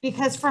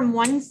because from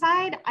one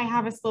side I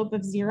have a slope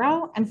of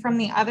 0 and from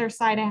the other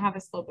side I have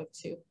a slope of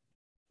 2.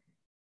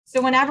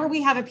 So whenever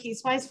we have a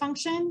piecewise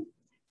function,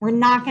 we're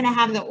not going to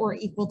have the or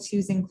equal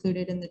to's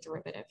included in the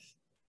derivative.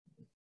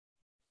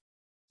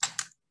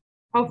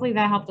 Hopefully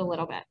that helped a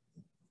little bit.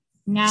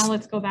 Now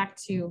let's go back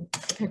to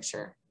the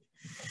picture.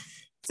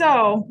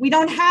 So we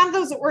don't have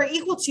those or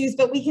equal to's,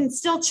 but we can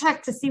still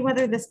check to see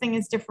whether this thing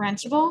is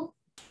differentiable.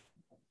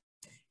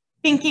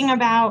 Thinking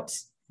about,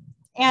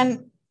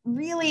 and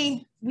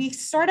really, we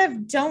sort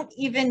of don't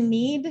even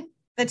need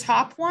the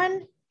top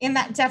one in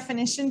that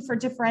definition for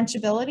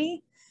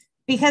differentiability,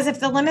 because if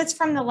the limits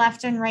from the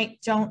left and right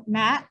don't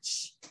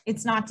match,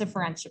 it's not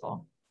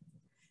differentiable.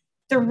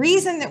 The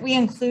reason that we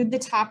include the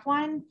top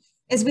one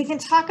is we can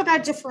talk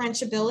about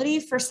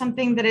differentiability for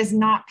something that is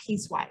not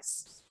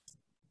piecewise.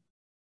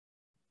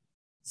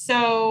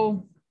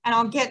 So, and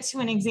I'll get to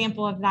an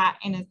example of that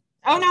in a,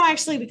 oh no,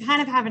 actually we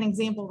kind of have an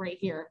example right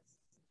here.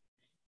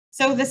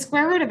 So the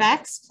square root of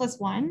x plus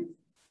 1,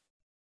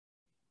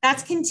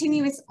 that's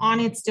continuous on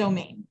its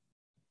domain.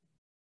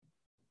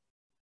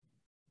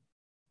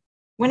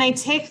 When I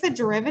take the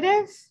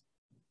derivative,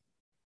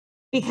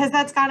 because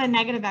that's got a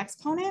negative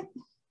exponent,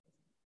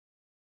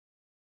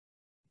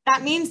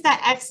 that means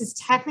that x is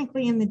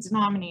technically in the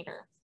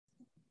denominator.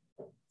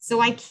 So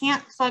I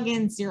can't plug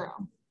in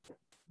 0.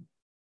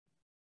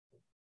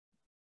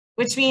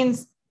 Which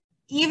means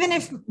even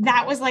if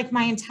that was like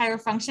my entire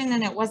function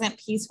and it wasn't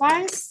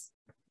piecewise,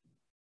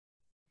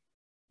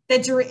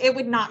 it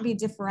would not be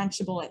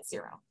differentiable at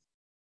 0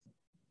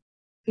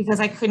 because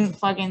I couldn't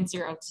plug in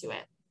 0 to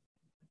it.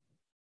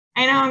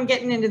 I know I'm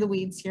getting into the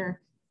weeds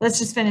here. Let's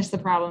just finish the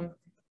problem.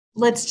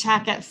 Let's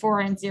check at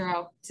 4 and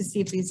 0 to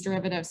see if these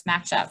derivatives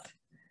match up.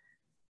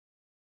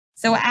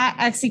 So at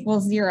x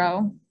equals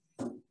 0,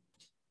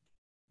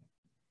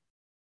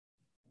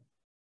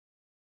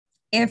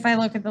 if I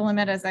look at the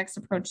limit as x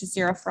approaches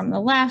 0 from the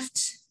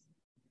left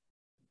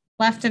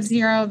of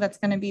 0, that's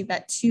going to be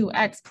that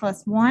 2x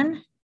plus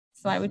 1.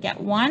 So I would get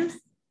 1.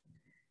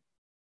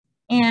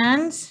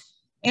 And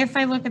if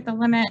I look at the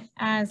limit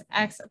as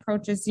x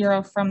approaches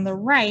 0 from the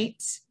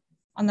right,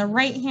 on the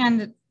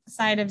right-hand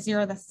side of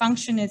 0, the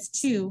function is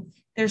 2.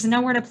 There's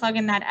nowhere to plug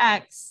in that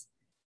x.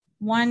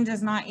 1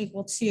 does not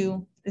equal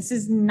 2. This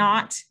is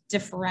not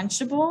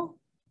differentiable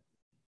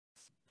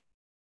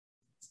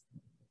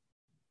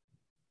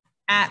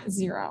at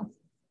 0.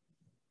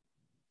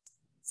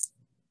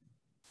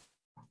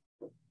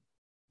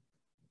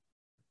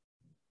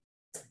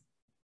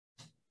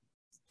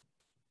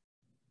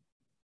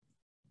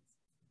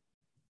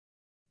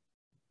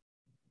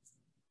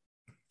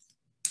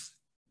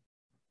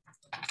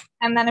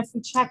 And then if we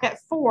check at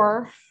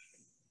 4,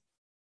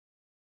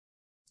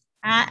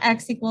 at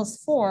x equals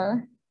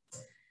 4,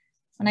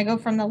 when I go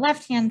from the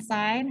left-hand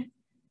side,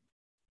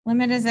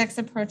 limit as x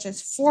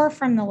approaches 4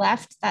 from the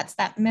left, that's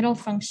that middle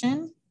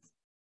function,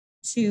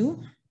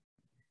 2.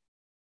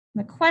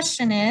 The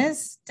question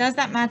is, does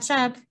that match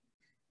up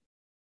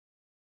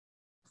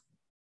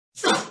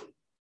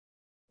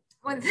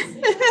with,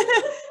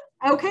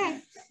 okay,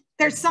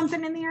 there's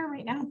something in the air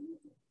right now.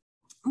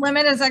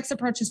 Limit as x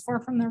approaches 4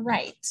 from the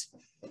right.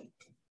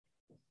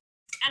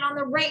 And on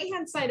the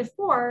right-hand side of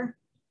 4,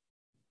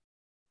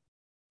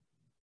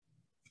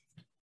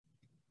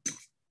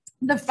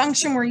 the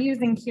function we're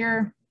using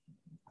here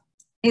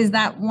is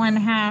that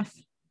 1/2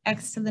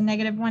 x to the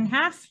negative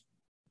 1/2.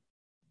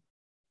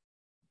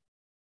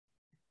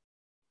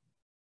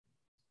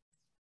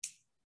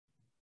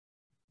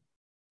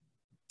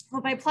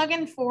 Well, if I plug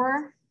in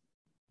 4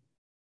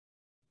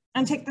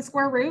 and take the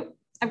square root,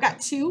 I've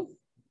got 2.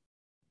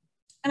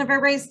 And if I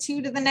raise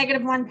 2 to the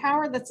negative 1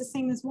 power, that's the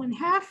same as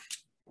 1/2.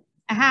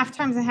 A half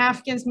times a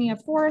half gives me a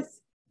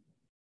fourth.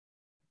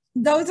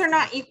 Those are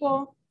not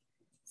equal,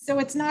 so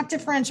it's not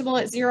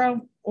differentiable at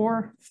 0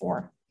 or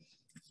 4.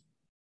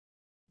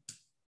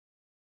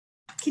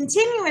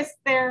 Continuous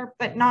there,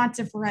 but not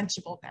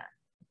differentiable there.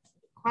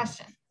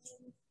 Question?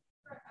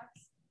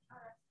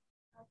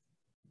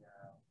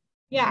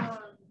 Yeah.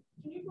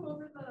 Can you go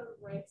over the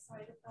right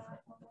side of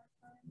that one more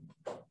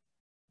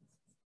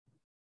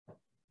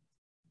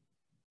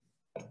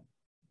time?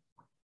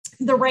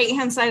 The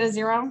right-hand side of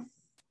 0?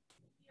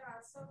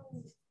 Yeah, so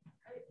it's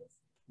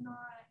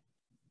not,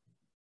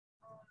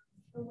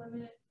 the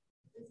limit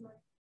is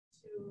not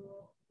to the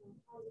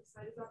opposite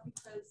side. Is that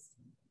because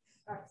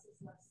x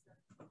is less than?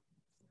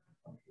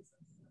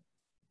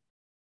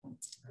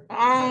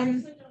 I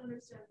just don't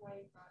understand why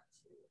you got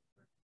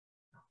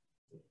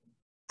 2.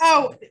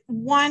 Oh,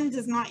 1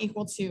 does not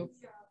equal 2.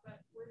 Yeah,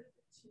 but where did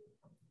the 2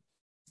 come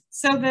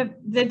from? So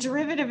the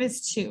derivative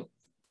is 2.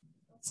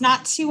 It's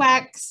not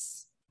 2x.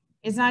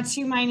 It's not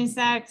 2 minus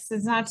x.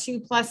 It's not 2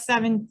 plus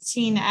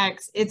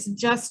 17x. It's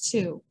just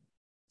 2.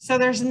 So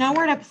there's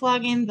nowhere to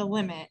plug in the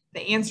limit.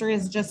 The answer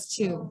is just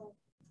 2.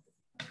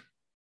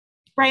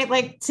 Right?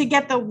 Like to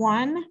get the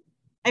 1,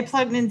 I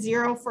plugged in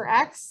 0 for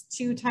x,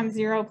 2 times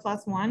 0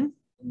 plus 1.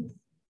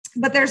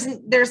 But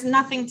there's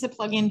nothing to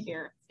plug in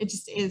here. It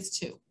just is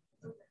 2.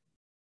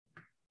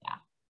 Yeah.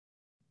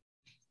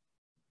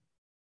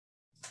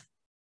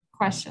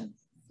 Question?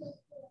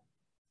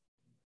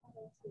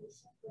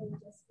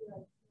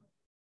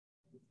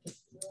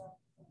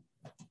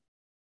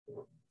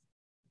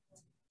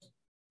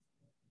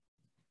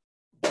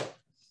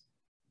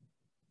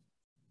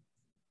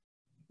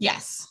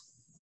 Yes.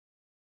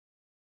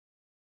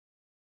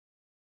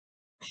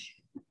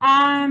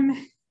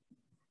 Mathy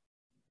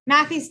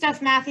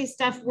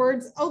stuff,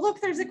 words. Oh,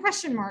 look, there's a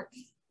question mark.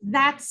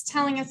 That's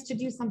telling us to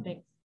do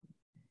something.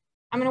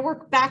 I'm going to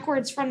work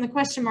backwards from the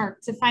question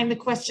mark to find the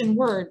question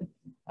word.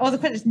 Oh, the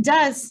question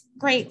does.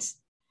 Great.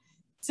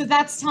 So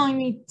that's telling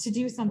me to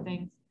do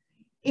something.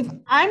 If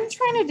I'm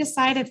trying to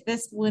decide if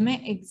this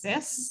limit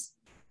exists,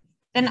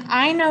 then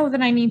I know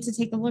that I need to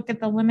take a look at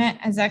the limit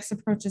as x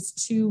approaches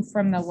 2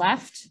 from the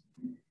left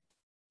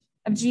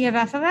of g of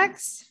f of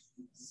x.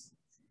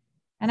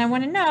 And I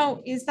want to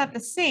know, is that the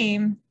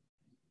same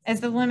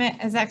as the limit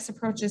as x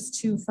approaches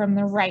 2 from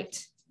the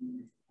right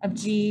of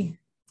g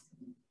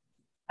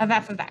of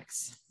f of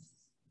x?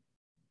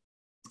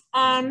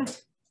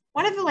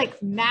 One of the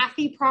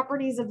mathy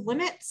properties of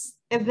limits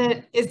is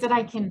that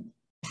I can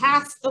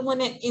pass the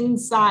limit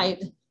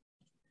inside,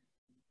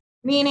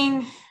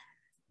 meaning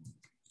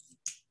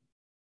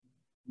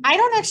I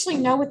don't actually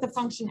know what the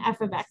function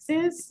f of x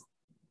is,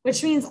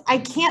 which means I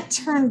can't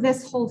turn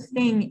this whole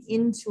thing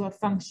into a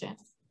function.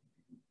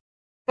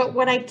 But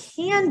what I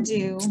can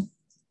do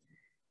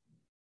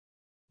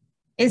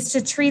is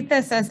to treat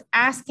this as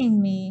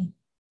asking me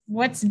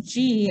what's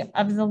g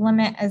of the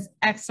limit as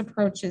x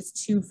approaches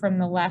 2 from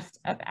the left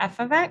of f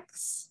of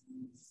x?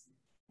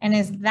 And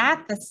is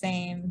that the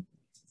same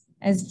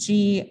as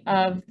g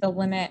of the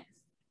limit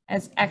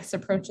as x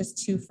approaches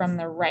 2 from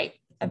the right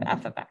of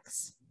f of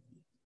x?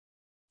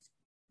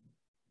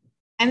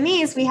 And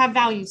these we have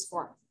values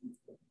for.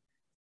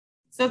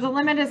 So the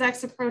limit as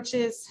x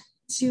approaches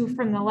 2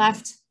 from the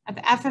left of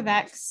f of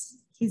x,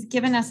 he's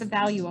given us a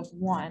value of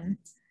 1.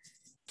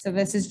 So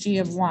this is g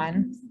of 1.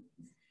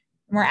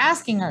 And we're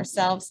asking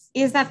ourselves,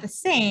 is that the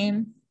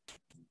same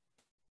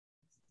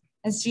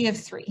as g of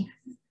 3?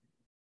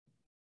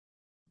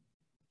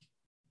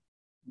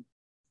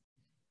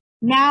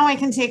 Now I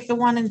can take the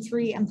 1 and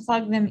 3 and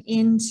plug them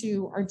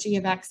into our g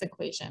of x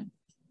equation.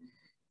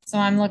 So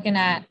I'm looking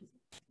at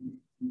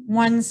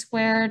 1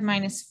 squared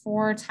minus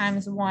 4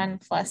 times 1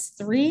 plus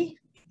 3.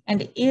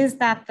 And is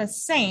that the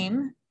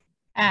same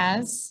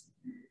as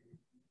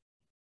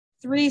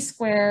 3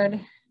 squared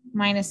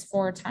minus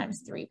 4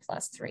 times 3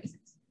 plus 3?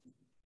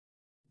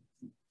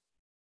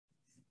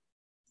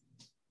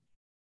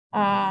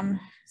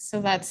 So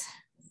that's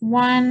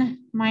 1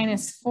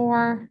 minus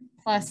 4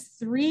 plus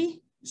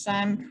 3, which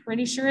I'm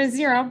pretty sure is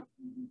 0.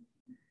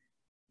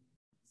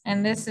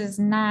 And this is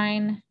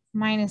 9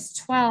 minus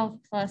 12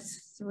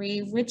 plus 3,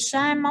 which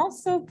I'm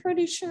also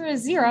pretty sure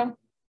is 0,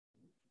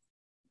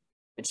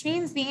 which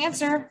means the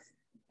answer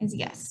is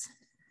yes.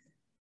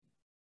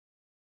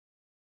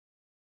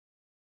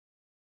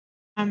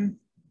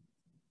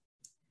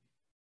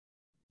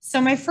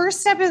 So my first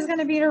step is going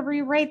to be to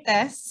rewrite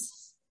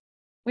this,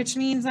 which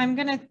means I'm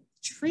going to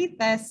treat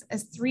this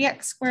as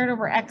 3x squared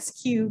over x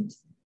cubed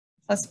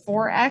plus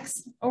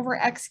 4x over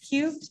x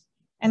cubed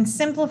and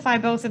simplify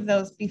both of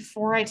those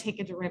before I take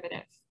a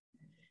derivative.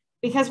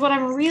 Because what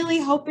I'm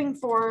really hoping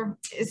for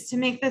is to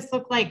make this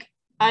look like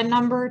a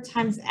number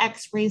times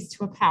x raised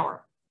to a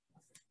power.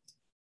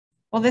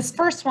 Well, this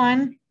first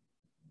one,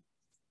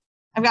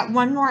 I've got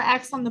one more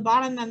x on the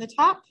bottom than the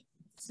top.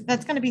 So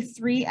that's going to be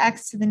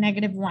 3x to the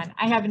negative 1.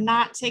 I have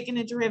not taken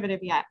a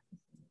derivative yet.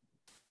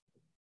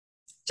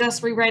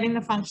 Just rewriting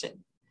the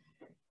function.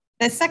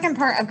 The second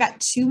part, I've got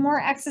 2 more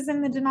x's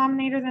in the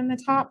denominator than the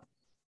top.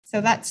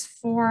 So that's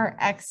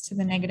 4x to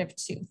the negative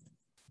 2.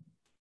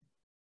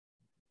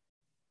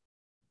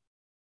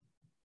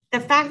 The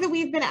fact that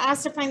we've been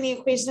asked to find the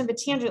equation of a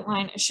tangent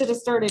line, I should have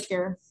started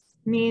here,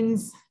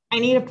 means I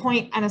need a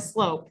point and a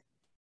slope.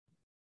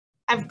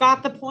 I've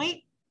got the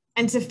point,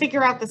 and to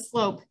figure out the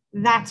slope,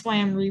 that's why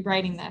I'm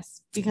rewriting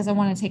this, because I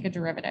want to take a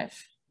derivative.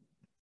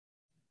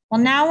 Well,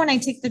 now when I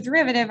take the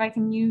derivative, I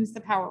can use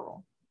the power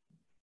rule.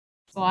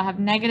 So I'll have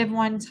negative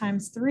 1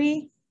 times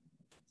 3,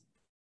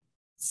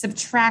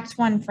 subtract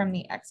 1 from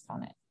the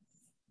exponent.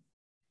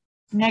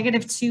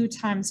 Negative 2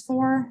 times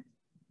 4,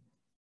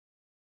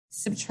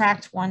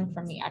 subtract 1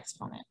 from the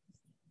exponent.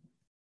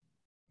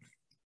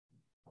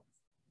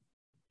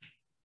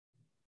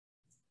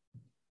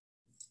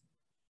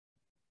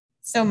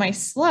 So my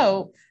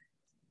slope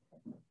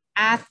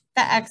at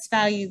the x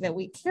value that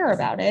we care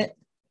about it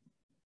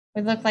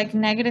would look like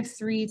negative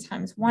 3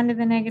 times 1 to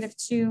the negative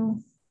 2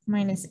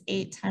 minus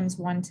 8 times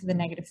 1 to the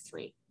negative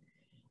 3.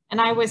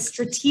 And I was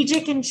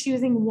strategic in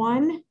choosing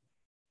 1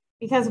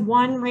 because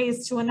 1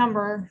 raised to a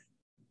number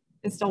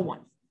is still 1.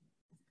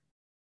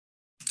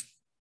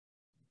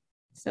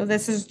 So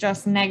this is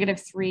just negative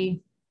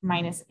 3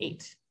 minus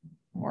 8,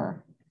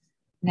 or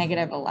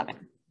negative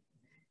 11.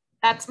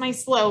 That's my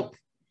slope.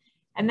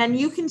 And then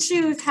you can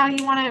choose how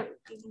you want to,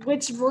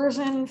 which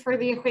version for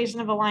the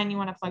equation of a line you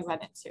want to plug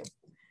that into.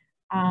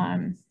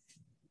 I'm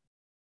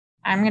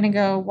going to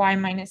go y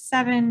minus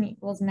 7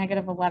 equals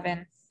negative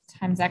 11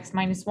 times x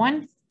minus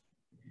 1. If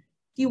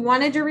you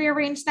wanted to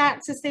rearrange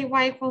that to say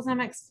y equals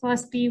mx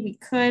plus b, we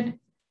could.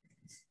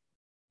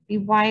 Be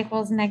y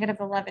equals negative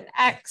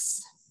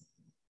 11x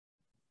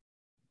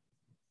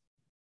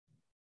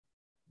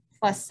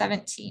plus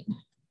 17.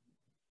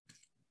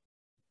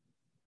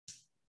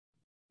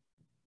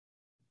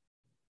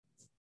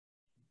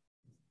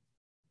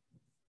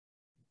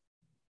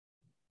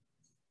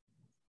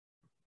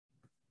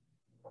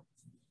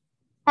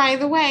 by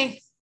the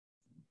way,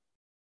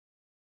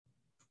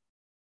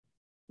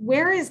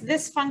 where is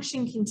this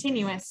function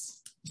continuous?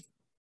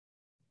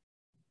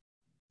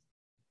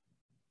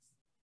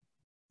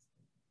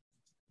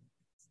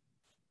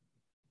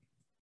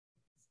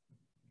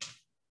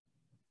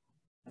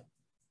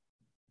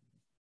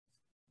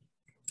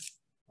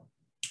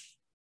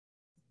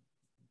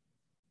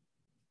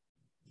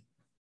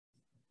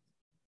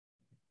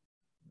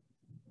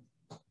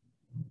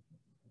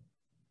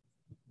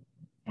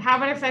 How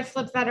about if I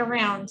flip that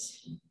around?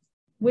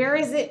 Where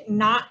is it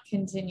not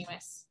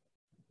continuous?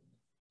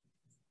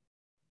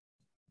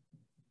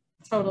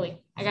 Totally.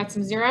 I got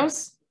some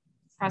zeros.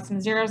 Got some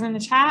zeros in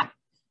the chat.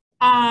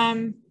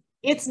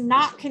 It's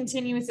not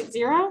continuous at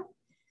 0.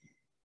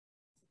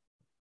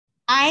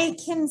 I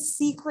can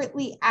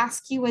secretly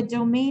ask you a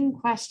domain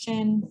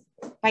question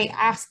by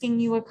asking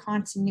you a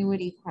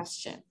continuity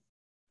question.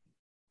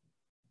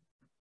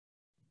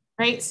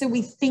 Right? So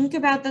we think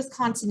about those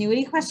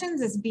continuity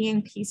questions as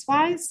being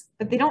piecewise,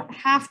 but they don't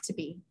have to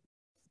be.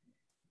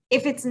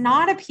 If it's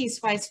not a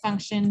piecewise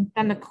function,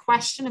 then the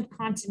question of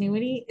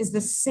continuity is the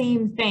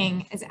same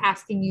thing as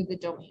asking you the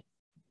domain.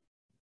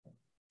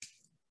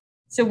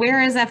 So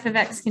where is f of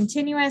x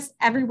continuous?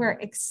 Everywhere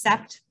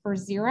except for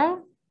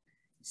 0.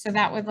 So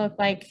that would look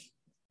like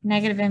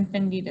negative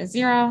infinity to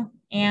 0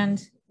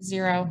 and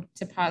 0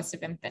 to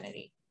positive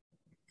infinity.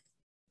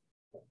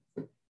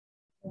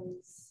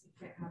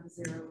 Can't have a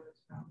 0 in the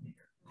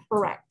denominator.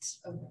 Correct.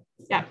 Okay.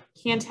 Yeah,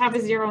 can't have a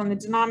 0 in the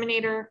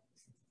denominator.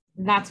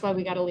 That's why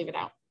we got to leave it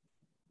out.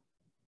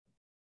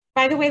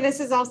 By the way, this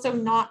is also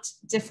not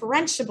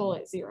differentiable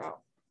at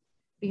 0,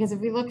 because if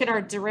we look at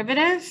our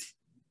derivative,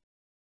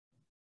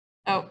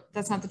 oh,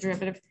 that's not the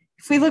derivative.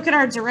 If we look at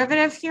our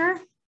derivative here,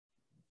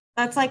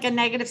 that's like a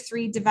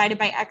 -3 divided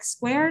by x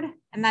squared,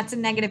 and that's a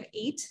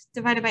 -8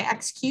 divided by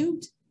x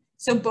cubed.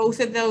 So both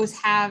of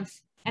those have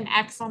an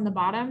x on the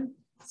bottom.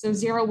 So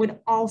 0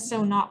 would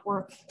also not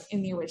work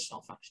in the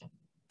original function.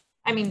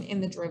 I mean, in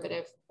the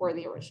derivative or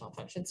the original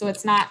function. So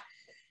it's not,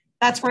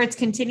 that's where it's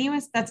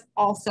continuous. That's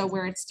also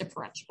where it's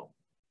differentiable.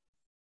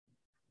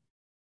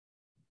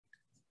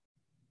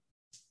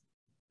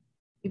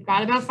 We've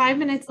got about 5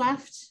 minutes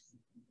left.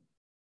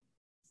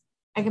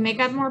 I can make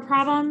up more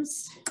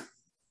problems.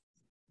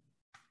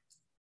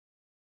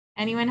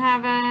 Anyone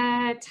have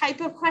a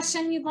type of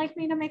question you'd like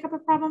me to make up a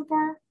problem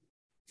for?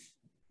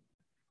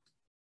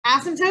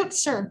 Asymptote?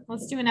 Sure,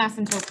 let's do an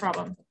asymptote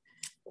problem.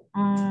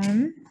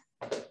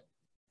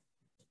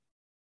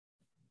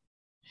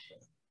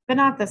 But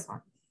not this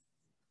one.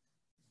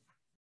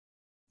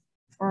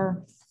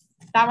 Or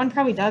that one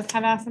probably does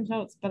have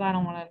asymptotes, but I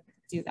don't want to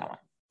do that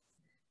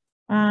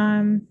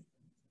one.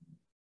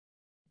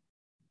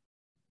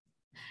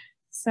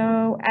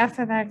 So f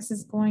of x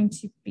is going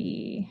to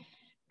be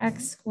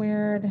x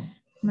squared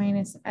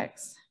minus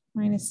x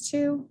minus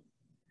 2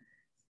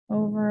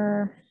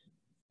 over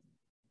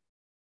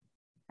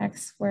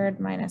x squared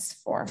minus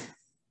 4.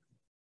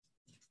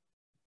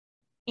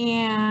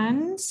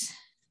 And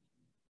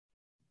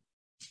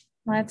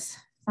let's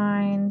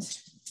find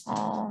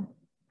all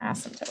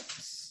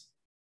asymptotes.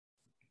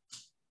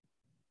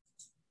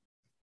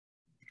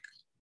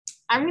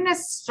 I'm going to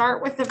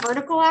start with the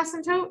vertical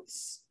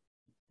asymptotes.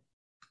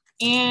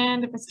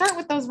 And if I start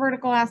with those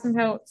vertical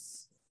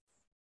asymptotes,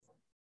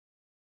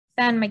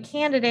 then my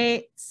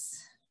candidates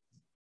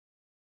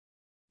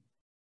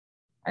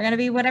are going to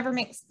be whatever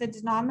makes the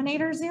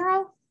denominator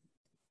 0.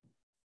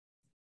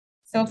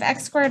 So if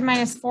x squared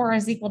minus 4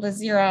 is equal to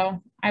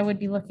 0, I would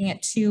be looking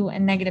at 2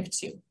 and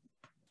 -2.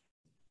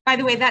 By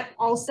the way, that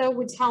also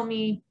would tell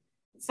me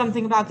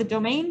something about the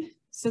domain.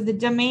 So the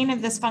domain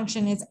of this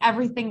function is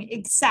everything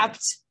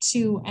except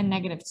 2 and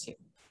 -2.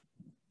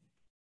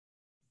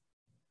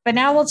 But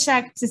now we'll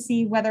check to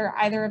see whether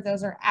either of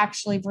those are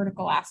actually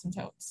vertical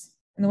asymptotes.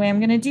 And the way I'm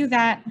going to do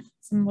that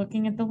is I'm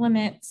looking at the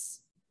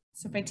limits.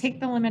 So if I take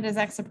the limit as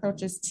x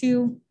approaches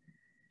 2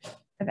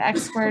 of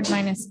x squared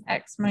minus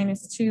x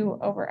minus 2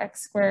 over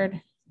x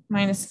squared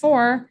minus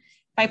 4,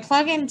 if I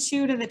plug in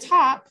 2 to the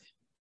top,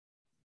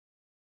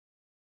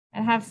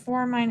 I have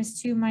 4 minus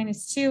 2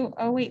 minus 2.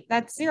 Oh, wait,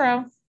 that's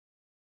 0.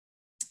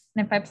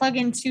 And if I plug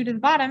in 2 to the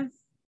bottom,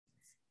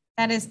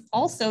 that is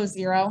also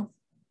 0.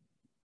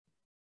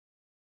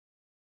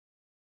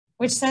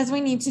 Which says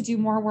we need to do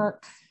more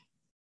work.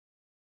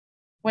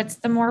 What's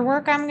the more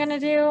work I'm going to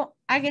do?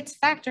 I get to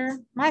factor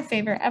my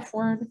favorite F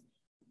word.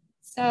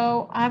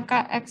 So I've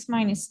got x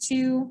minus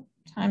 2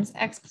 times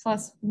x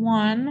plus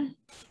 1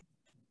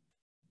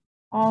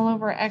 all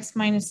over x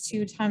minus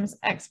 2 times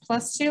x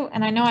plus 2.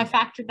 And I know I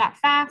factored that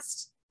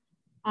fast.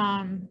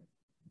 I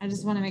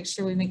just want to make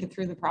sure we make it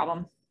through the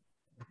problem.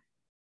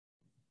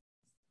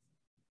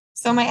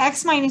 So my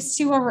x minus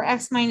 2 over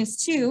x minus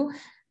 2,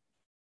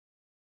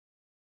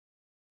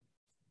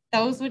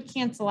 those would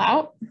cancel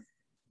out.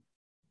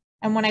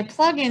 And when I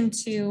plug in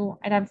 2,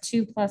 I'd have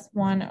 2 plus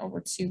 1 over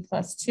 2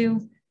 plus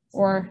 2,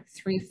 or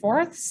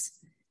 3/4.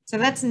 So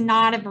that's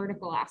not a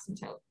vertical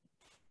asymptote.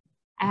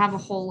 I have a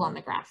hole on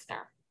the graph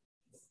there.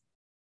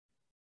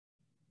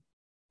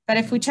 But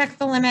if we check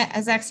the limit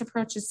as x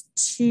approaches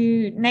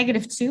to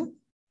 -2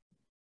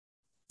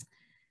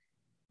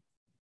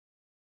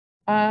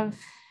 of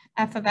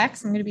f of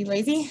x, I'm going to be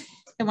lazy.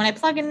 Then when I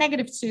plug in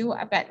 -2,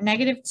 I've got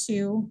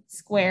 -2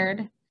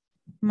 squared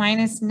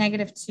minus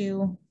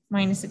 -2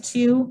 minus a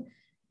 2.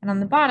 And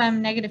on the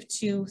bottom,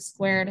 -2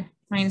 squared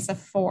minus a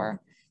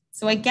 4.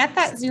 So I get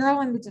that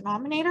 0 in the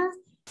denominator,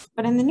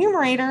 but in the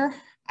numerator,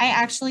 I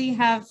actually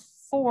have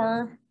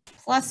 4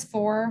 plus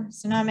 4.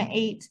 So now I'm at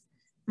 8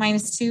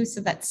 minus 2,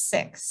 so that's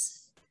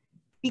 6.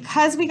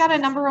 Because we got a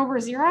number over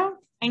 0,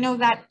 I know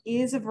that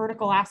is a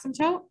vertical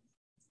asymptote.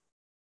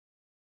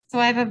 So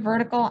I have a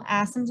vertical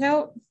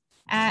asymptote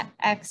at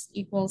x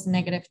equals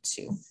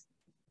 -2.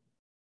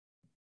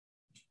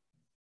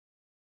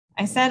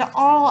 I said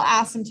all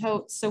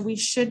asymptotes, so we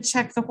should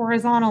check the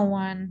horizontal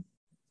one.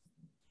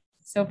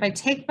 So if I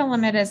take the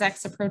limit as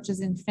x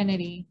approaches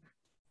infinity,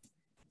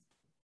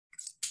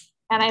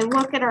 and I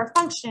look at our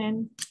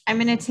function, I'm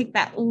going to take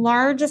that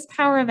largest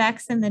power of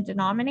x in the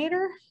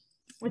denominator,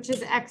 which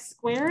is x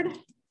squared,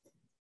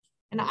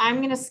 and I'm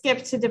going to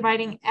skip to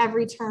dividing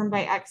every term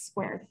by x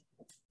squared.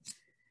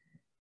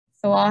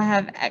 So I'll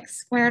have x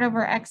squared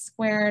over x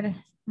squared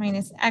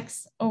minus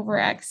x over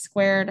x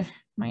squared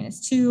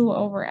minus 2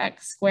 over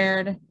x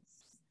squared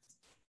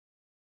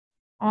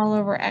all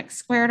over x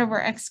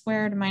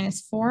squared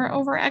minus 4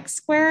 over x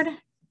squared.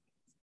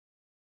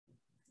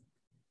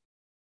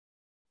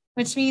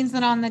 Which means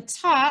that on the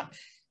top,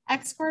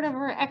 x squared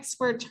over x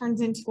squared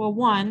turns into a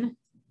 1.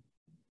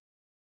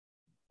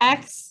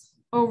 X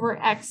over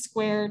x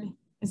squared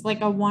is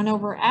like a 1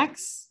 over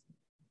x.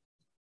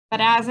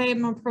 But as I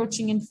am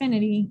approaching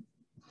infinity,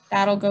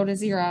 that'll go to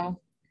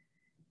 0.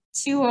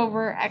 2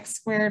 over x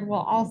squared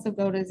will also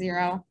go to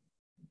 0.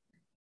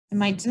 In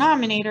my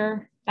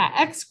denominator, that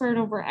x squared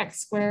over x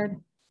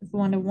squared is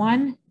 1 to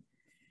 1.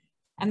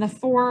 And the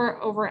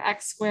 4 over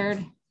x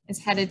squared is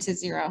headed to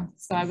 0.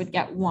 So I would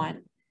get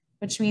 1,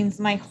 which means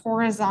my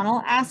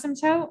horizontal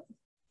asymptote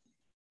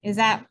is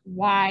at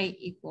y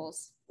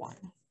equals 1.